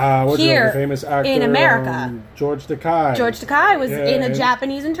camps here the famous actor, in America. George Takei. George Takei was in a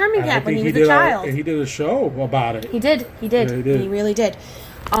Japanese internment camp when he was a child. And he did a show about it. He did. Yeah, he did. He really did.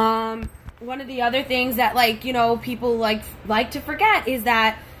 One of the other things that, like, you know, people like to forget is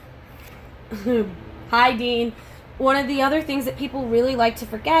that hi, Dean. One of the other things that people really like to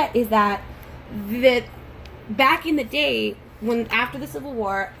forget is that back in the day, when after the Civil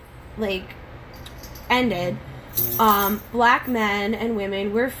War, like, ended, black men and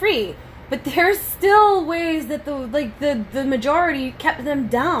women were free, but there's still ways that the majority kept them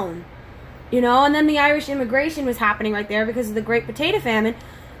down, you know. And then the Irish immigration was happening right there because of the Great Potato Famine,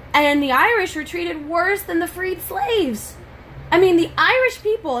 and the Irish were treated worse than the freed slaves. I mean, the Irish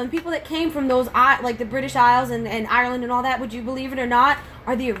people and people that came from those, like the British Isles and Ireland and all that, would you believe it or not,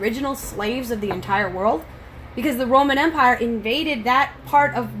 are the original slaves of the entire world. because the Roman Empire invaded that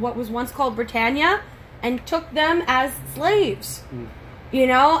part of what was once called Britannia and took them as slaves. You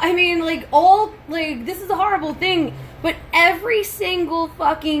know? I mean, this is a horrible thing, but every single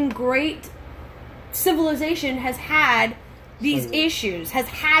fucking great civilization has had these issues, has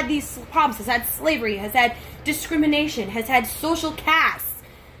had these problems, has had slavery, has had discrimination, has had social castes.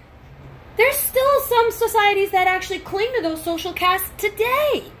 There's still some societies that actually cling to those social castes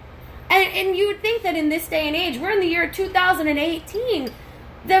today. And you would think that in this day and age, we're in the year 2018,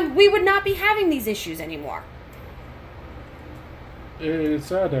 that we would not be having these issues anymore. It's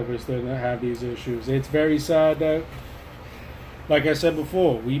sad that we're still gonna have these issues. It's very sad that, like I said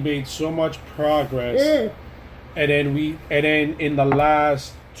before, we made so much progress, and then in the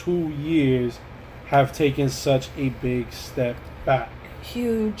last 2 years have taken such a big step back.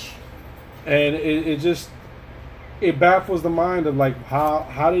 Huge. And it baffles the mind of like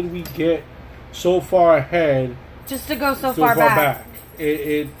how did we get so far ahead just to go so far back.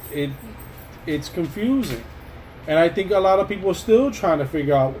 It's confusing, and I think a lot of people are still trying to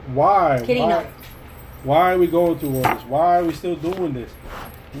figure out why are we going through all this? Why are we still doing this?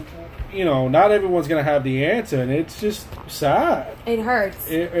 You know, not everyone's gonna have the answer, and it's just sad. It hurts.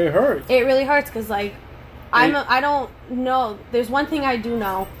 It hurts. It really hurts because I don't know. There's one thing I do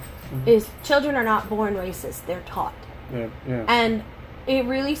know is children are not born racist. They're taught. Yeah. And it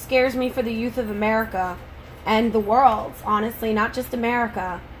really scares me for the youth of America and the world, honestly, not just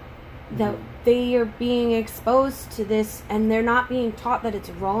America, that they are being exposed to this and they're not being taught that it's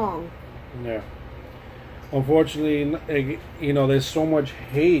wrong. Yeah. Unfortunately, you know, there's so much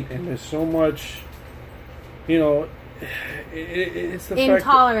hate and there's so much, you know, it's the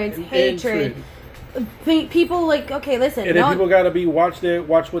intolerance, hatred. People okay, listen. And then people gotta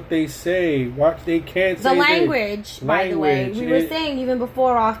watch what they say. They can't say the language. By the way, we were saying even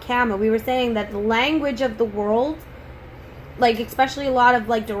before off camera, we were saying that the language of the world, like especially a lot of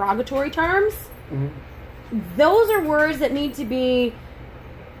like derogatory terms, those are words that need to be.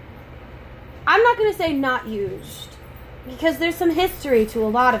 I'm not going to say not used because there's some history to a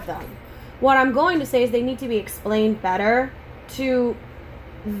lot of them. What I'm going to say is they need to be explained better to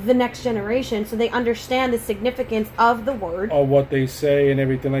the next generation so they understand the significance of the word or what they say and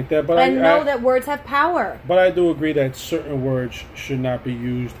everything like that. But I know that words have power. But I do agree that certain words should not be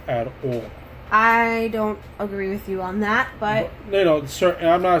used at all. I don't agree with you on that, but you know, certain.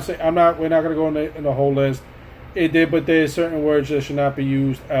 We're not going to go in the whole list. But there's certain words that should not be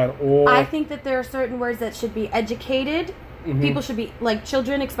used at all. I think that there are certain words that should be educated. People should be, like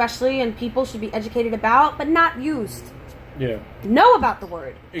children especially, and people should be educated about, but not used. Yeah. Know about the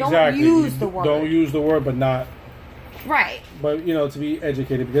word. Exactly. Don't use the word. Don't use the word, but not. Right. But, you know, to be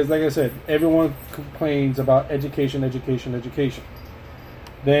educated. Because, like I said, everyone complains about education.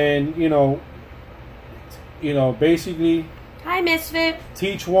 Then, you know, basically... Hi, Misfit.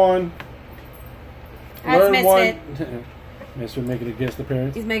 Teach one. That's learn Misfit. one. Misfit making a guest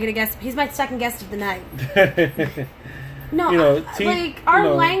appearance. He's making a guest. He's my second guest of the night. No, you know, our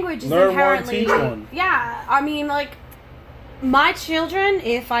language is inherently... Learn one, teach one. Yeah, I mean, like... My children,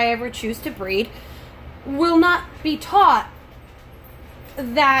 if I ever choose to breed, will not be taught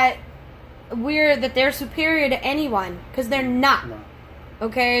that they're superior to anyone, because they're not. No.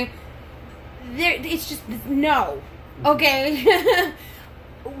 Okay? It's just no. Okay?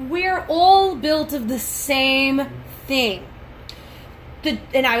 We're all built of the same thing.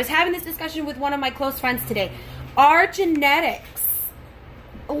 And I was having this discussion with one of my close friends today. Our genetics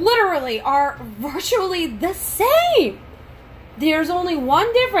literally are virtually the same. There's only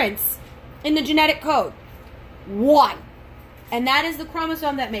one difference in the genetic code. One. And that is the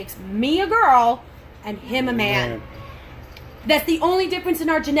chromosome that makes me a girl and him a man. That's the only difference in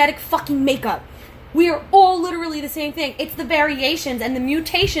our genetic fucking makeup. We are all literally the same thing. It's the variations and the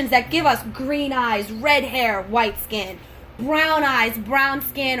mutations that give us green eyes, red hair, white skin, brown eyes, brown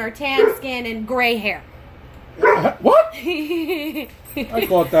skin or tan skin, and gray hair. What? I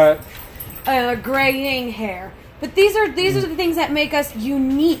caught that. Graying hair. But these are the things that make us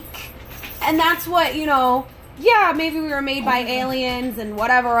unique. And that's what, you know, yeah, maybe we were made by aliens and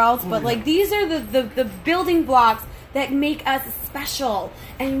whatever else, but like these are the building blocks that make us special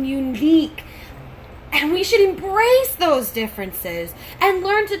and unique. And we should embrace those differences and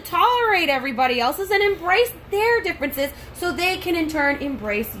learn to tolerate everybody else's and embrace their differences so they can in turn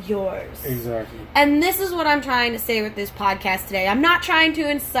embrace yours. Exactly. And this is what I'm trying to say with this podcast today. I'm not trying to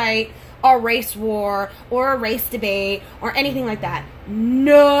incite a race war or a race debate or anything like that.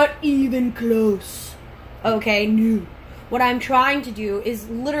 Not even close. Okay, no. What I'm trying to do is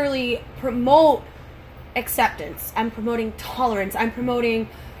literally promote acceptance. I'm promoting tolerance. I'm promoting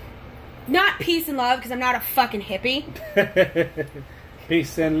not peace and love, because I'm not a fucking hippie.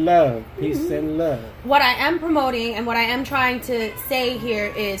 Peace and love. Peace and love. What I am promoting and what I am trying to say here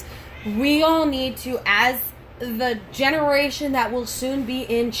is we all need to, as the generation that will soon be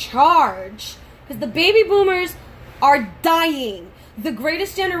in charge, because the baby boomers are dying. The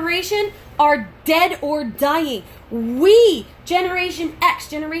greatest generation are dead or dying. We, Generation X,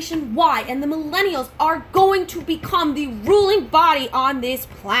 Generation Y, and the millennials are going to become the ruling body on this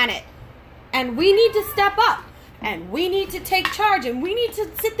planet. And we need to step up. And we need to take charge. And we need to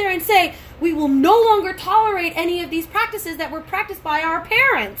sit there and say, we will no longer tolerate any of these practices that were practiced by our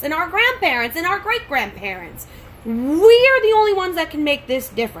parents and our grandparents and our great-grandparents. We are the only ones that can make this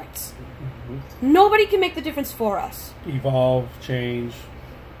difference. Nobody can make the difference for us. Evolve, change,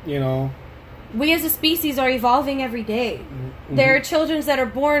 you know. We as a species are evolving every day. Mm-hmm. There are children that are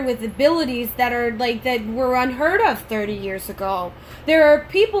born with abilities that are like that were unheard of 30 years ago. There are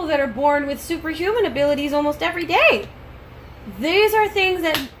people that are born with superhuman abilities almost every day. These are things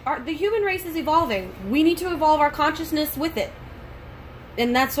that the human race is evolving. We need to evolve our consciousness with it.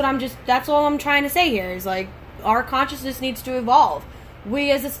 And that's all I'm trying to say here is like our consciousness needs to evolve.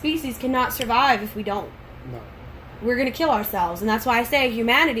 We as a species cannot survive if we don't. No. We're going to kill ourselves. And that's why I say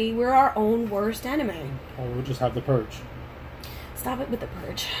humanity, we're our own worst enemy. Or we'll just have the purge. Stop it with the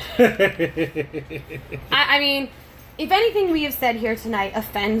purge. I mean, if anything we have said here tonight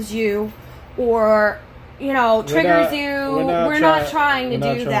offends you or, you know, triggers we're not trying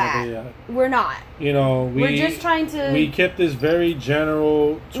to do that. We're not. You know, we're just trying to... We kept this very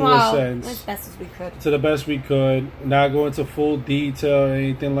general to a sense. As best as we could. To the best we could. Not go into full detail or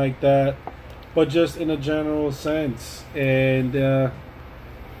anything like that. But just in a general sense. And,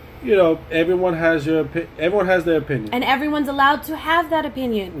 you know, everyone has their opinion. And everyone's allowed to have that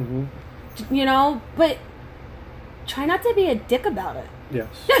opinion. Mm-hmm. You know, but try not to be a dick about it. Yes.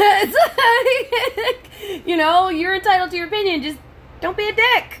 You know, you're entitled to your opinion. Just don't be a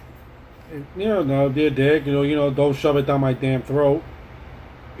dick. You know, no, be a dick. You know, don't shove it down my damn throat.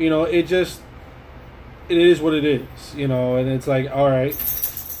 You know, it is what it is. You know, and it's like, all right.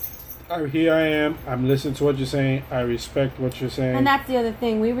 Here I am. I'm listening to what you're saying. I respect what you're saying. And that's the other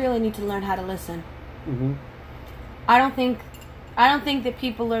thing. We really need to learn how to listen. Mm-hmm. I don't think that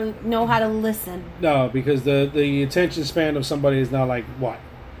people know how to listen. No, because the attention span of somebody is not like what?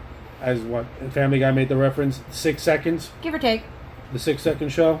 As what Family Guy made the reference, 6 seconds, give or take. The 6-second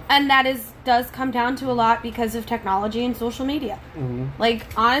show. And that does come down to a lot because of technology and social media. Mm-hmm. Like,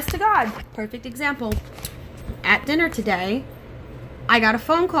 honest to God, perfect example. At dinner today, I got a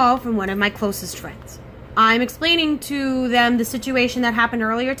phone call from one of my closest friends. I'm explaining to them the situation that happened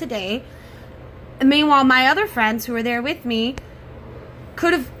earlier today. And meanwhile, my other friends who were there with me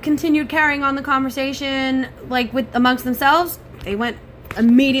could have continued carrying on the conversation like with amongst themselves. They went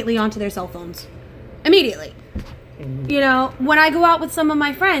immediately onto their cell phones. Immediately. Mm-hmm. You know, when I go out with some of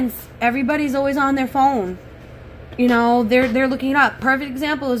my friends, everybody's always on their phone. You know, they're looking it up. Perfect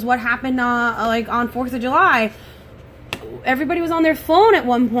example is what happened like on 4th of July. Everybody was on their phone at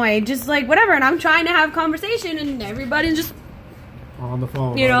one point, just like whatever, and I'm trying to have conversation, and everybody's just on the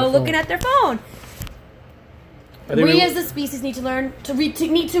phone. You know, looking at their phone. We as a species need to learn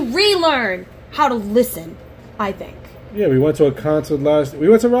need to relearn how to listen. I think. Yeah, we went to a concert we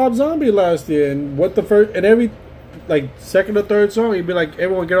went to Rob Zombie last year, and every like second or third song, he'd be like,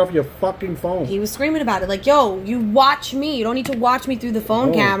 "Everyone, get off your fucking phone." He was screaming about it, like, "Yo, you watch me. You don't need to watch me through the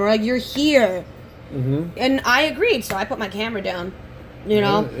phone camera. Like, you're here." Mm-hmm. And I agreed, so I put my camera down, you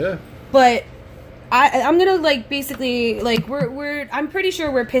know. Yeah. But I'm gonna like basically like I'm pretty sure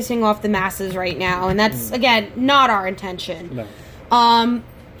we're pissing off the masses right now, and that's again not our intention. No.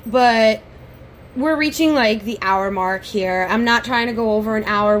 But we're reaching like the hour mark here. I'm not trying to go over an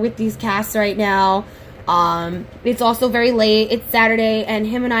hour with these casts right now. It's also very late. It's Saturday, and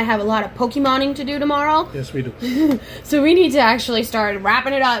him and I have a lot of Pokemoning to do tomorrow. Yes, we do. So we need to actually start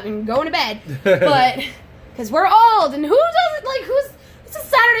wrapping it up and going to bed. But, because we're old, and who doesn't, like, it's a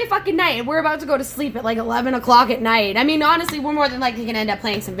Saturday fucking night, and we're about to go to sleep at, like, 11 o'clock at night. I mean, honestly, we're more than likely going to end up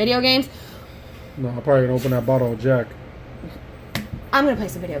playing some video games. No, I'm probably going to open that bottle of Jack. I'm going to play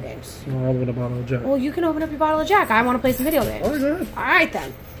some video games. No, I'll open a bottle of Jack. Well, you can open up your bottle of Jack. I want to play some video games. Oh, good. Alright,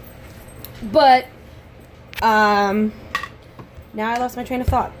 then. But... now I lost my train of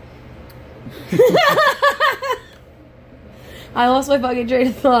thought. I lost my fucking train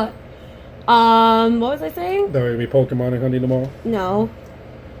of thought. What was I saying? That would be Pokemon and Honey tomorrow? No.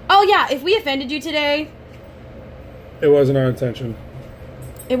 Oh yeah, if we offended you today... It wasn't our intention.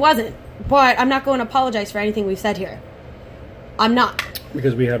 It wasn't. But I'm not going to apologize for anything we've said here. I'm not.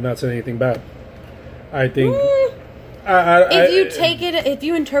 Because we have not said anything bad. I think... if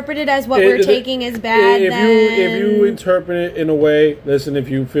you interpret it as what we're taking as bad, if you interpret it in a way, listen. If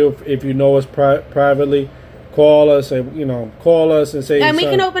you know us privately, call us and say, and we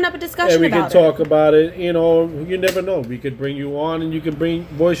can open up a discussion. And we can talk about it. You know, you never know. We could bring you on, and you can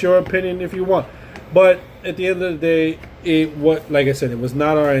voice your opinion if you want. But at the end of the day, like I said, it was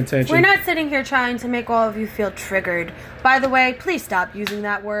not our intention. We're not sitting here trying to make all of you feel triggered. By the way, please stop using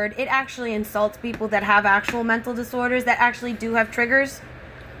that word. It actually insults people that have actual mental disorders that actually do have triggers.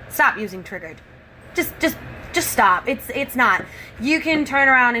 Stop using triggered. Just stop. It's not. You can turn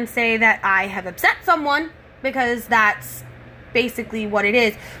around and say that I have upset someone because that's basically what it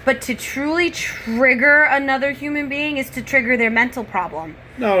is. But to truly trigger another human being is to trigger their mental problem.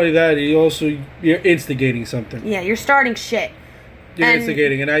 Not only that, you're instigating something. Yeah, you're starting shit. You're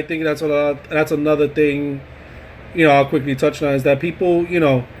instigating, and I think that's another thing. You know, I'll quickly touch on is that people, you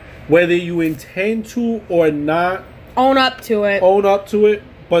know, whether you intend to or not, own up to it.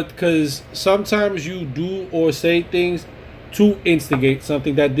 But because sometimes you do or say things to instigate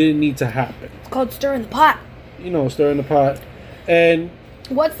something that didn't need to happen. It's called stirring the pot. You know, stirring the pot. And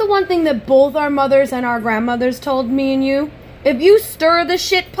what's the one thing that both our mothers and our grandmothers told me and you? If you stir the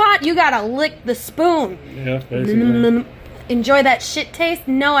shit pot, you gotta lick the spoon. Yeah, basically. Enjoy that shit taste?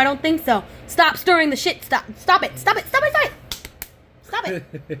 No, I don't think so. Stop stirring the shit. Stop it.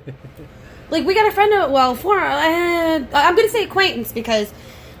 Like, we got a friend I'm gonna say acquaintance because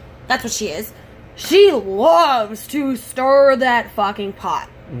that's what she is. She loves to stir that fucking pot.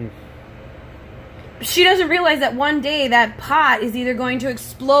 She doesn't realize that one day that pot is either going to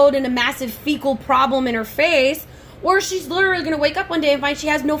explode in a massive fecal problem in her face, or she's literally going to wake up one day and find she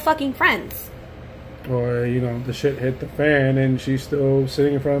has no fucking friends. Or, you know, the shit hit the fan and she's still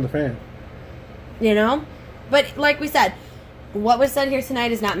sitting in front of the fan. You know? But like we said, what was said here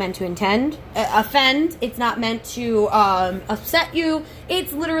tonight is not meant to offend. It's not meant to upset you.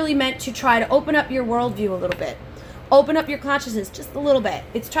 It's literally meant to try to open up your worldview a little bit. Open up your consciousness just a little bit.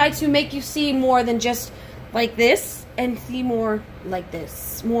 It's tried to make you see more than just like this and see more like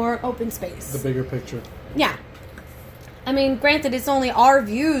this. More open space. The bigger picture. Yeah. I mean, granted, it's only our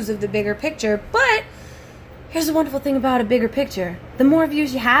views of the bigger picture, but here's the wonderful thing about a bigger picture. The more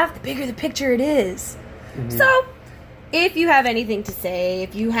views you have, the bigger the picture it is. Mm-hmm. So, if you have anything to say,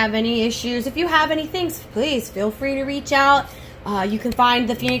 if you have any issues, if you have any things, please feel free to reach out. You can find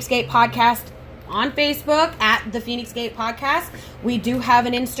the Feinics Gate Podcast on Facebook at the Feinics Gate Podcast. We do have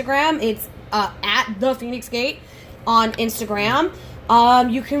an Instagram. It's at the Feinics Gate on Instagram.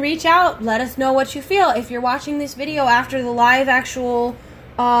 You can reach out. Let us know what you feel. If you're watching this video after the live actual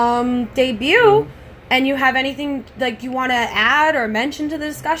debut and you have anything like you want to add or mention to the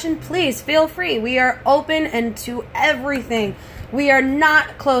discussion, please feel free. We are open and to everything. We are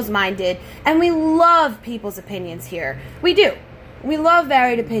not closed-minded, and we love people's opinions here. We do. We love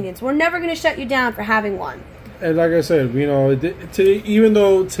varied opinions. We're never going to shut you down for having one. And like I said, you know, even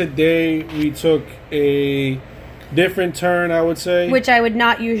though today we took a different turn, I would say. Which I would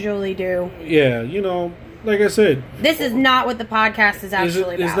not usually do. Yeah, you know, like I said. This is not what the podcast is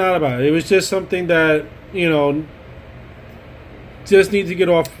actually about. It's not about it. It was just something that, you know, just need to get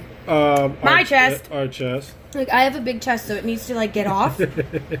off my chest. Our chest. Like, I have a big chest, so it needs to, like, get off.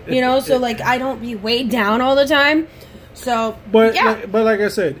 You know, so, like, I don't be weighed down all the time. So, but yeah. But like I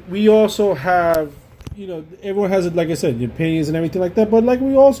said, we also have, you know, everyone has, like I said, opinions and everything like that. But, like,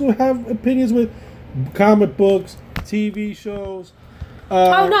 we also have opinions with comic books, TV shows.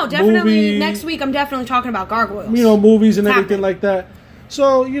 Oh, no, definitely. Movies, next week, I'm definitely talking about gargoyles. You know, movies and everything like that.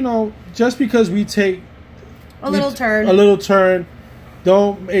 So, you know, just because we take a little turn,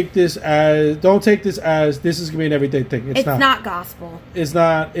 don't take this as this is going to be an everyday thing. It's not gospel. It's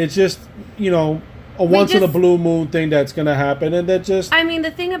not. It's just, you know, a once in a blue moon thing that's going to happen. And that just... I mean,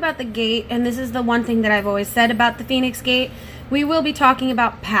 the thing about the gate, and this is the one thing that I've always said about the Feinics Gate, we will be talking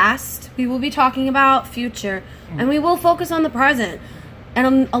about past, we will be talking about future, and we will focus on the present.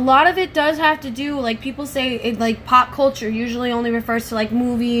 And a lot of it does have to do, like people say, like pop culture usually only refers to like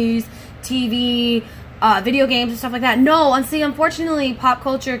movies, TV, video games and stuff like that. No, unfortunately, pop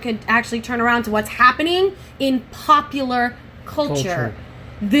culture could actually turn around to what's happening in popular culture.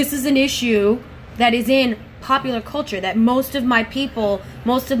 This is an issue that is in popular culture that most of my people,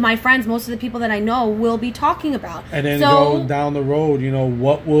 most of my friends, most of the people that I know will be talking about. And then go down the road, you know,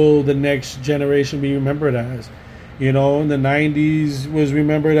 what will the next generation be remembered as? You know, in the 90s was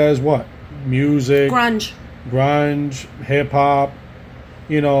remembered as what? Music. Grunge, hip-hop.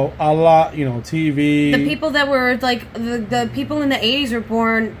 You know, a lot, you know, TV. The people that were, like, the people in the 80s were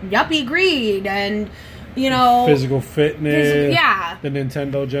born yuppie greed and, you know... Physical fitness. Yeah. The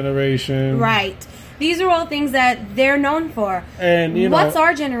Nintendo generation. Right. These are all things that they're known for. And what's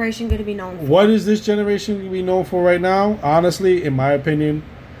our generation going to be known for? What is this generation going to be known for right now? Honestly, in my opinion,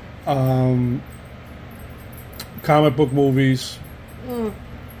 comic book movies,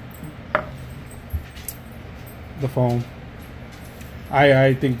 the phone.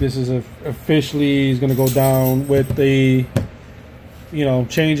 I think this is officially is going to go down with the,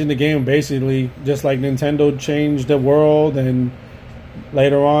 changing the game, basically, just like Nintendo changed the world, and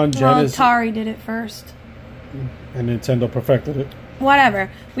later on, Genesis. Atari did it first. And Nintendo perfected it. Whatever.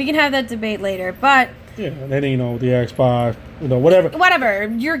 We can have that debate later, but... Yeah, and then, the Xbox, whatever. Whatever.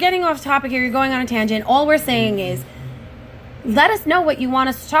 You're getting off topic here. You're going on a tangent. All we're saying is, let us know what you want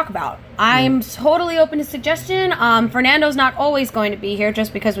us to talk about. I'm totally open to suggestion. Fernando's not always going to be here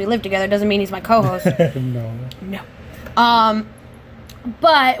just because we live together. Doesn't mean he's my co-host. No.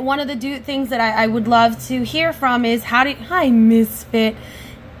 But one of the things that I would love to hear from is hi, Misfit.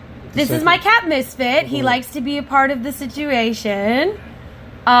 This is my cat, Misfit. He likes to be a part of the situation.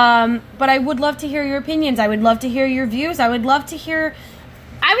 But I would love to hear your opinions. I would love to hear your views. I would just love to hear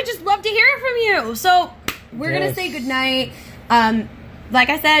it from you. So we're going to say goodnight. Like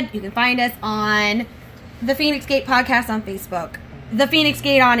I said, you can find us on the Feinics Gate Podcast on Facebook, the Feinics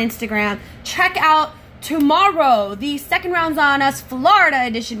Gate on Instagram. Check out tomorrow, the Second Rounds on Us Florida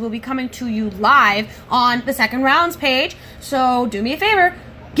edition will be coming to you live on the Second Rounds page. So do me a favor,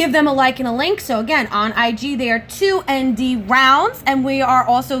 give them a like and a link. So again, on IG, they are 2ND Rounds, and we are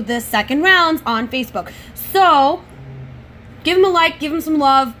also the Second Rounds on Facebook. So give them a like, give them some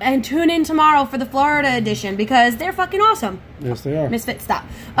love, and tune in tomorrow for the Florida edition because they're fucking awesome. Yes, they are. Misfit, stop.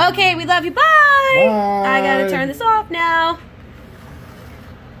 Okay, we love you. Bye. Bye. I gotta turn this off now.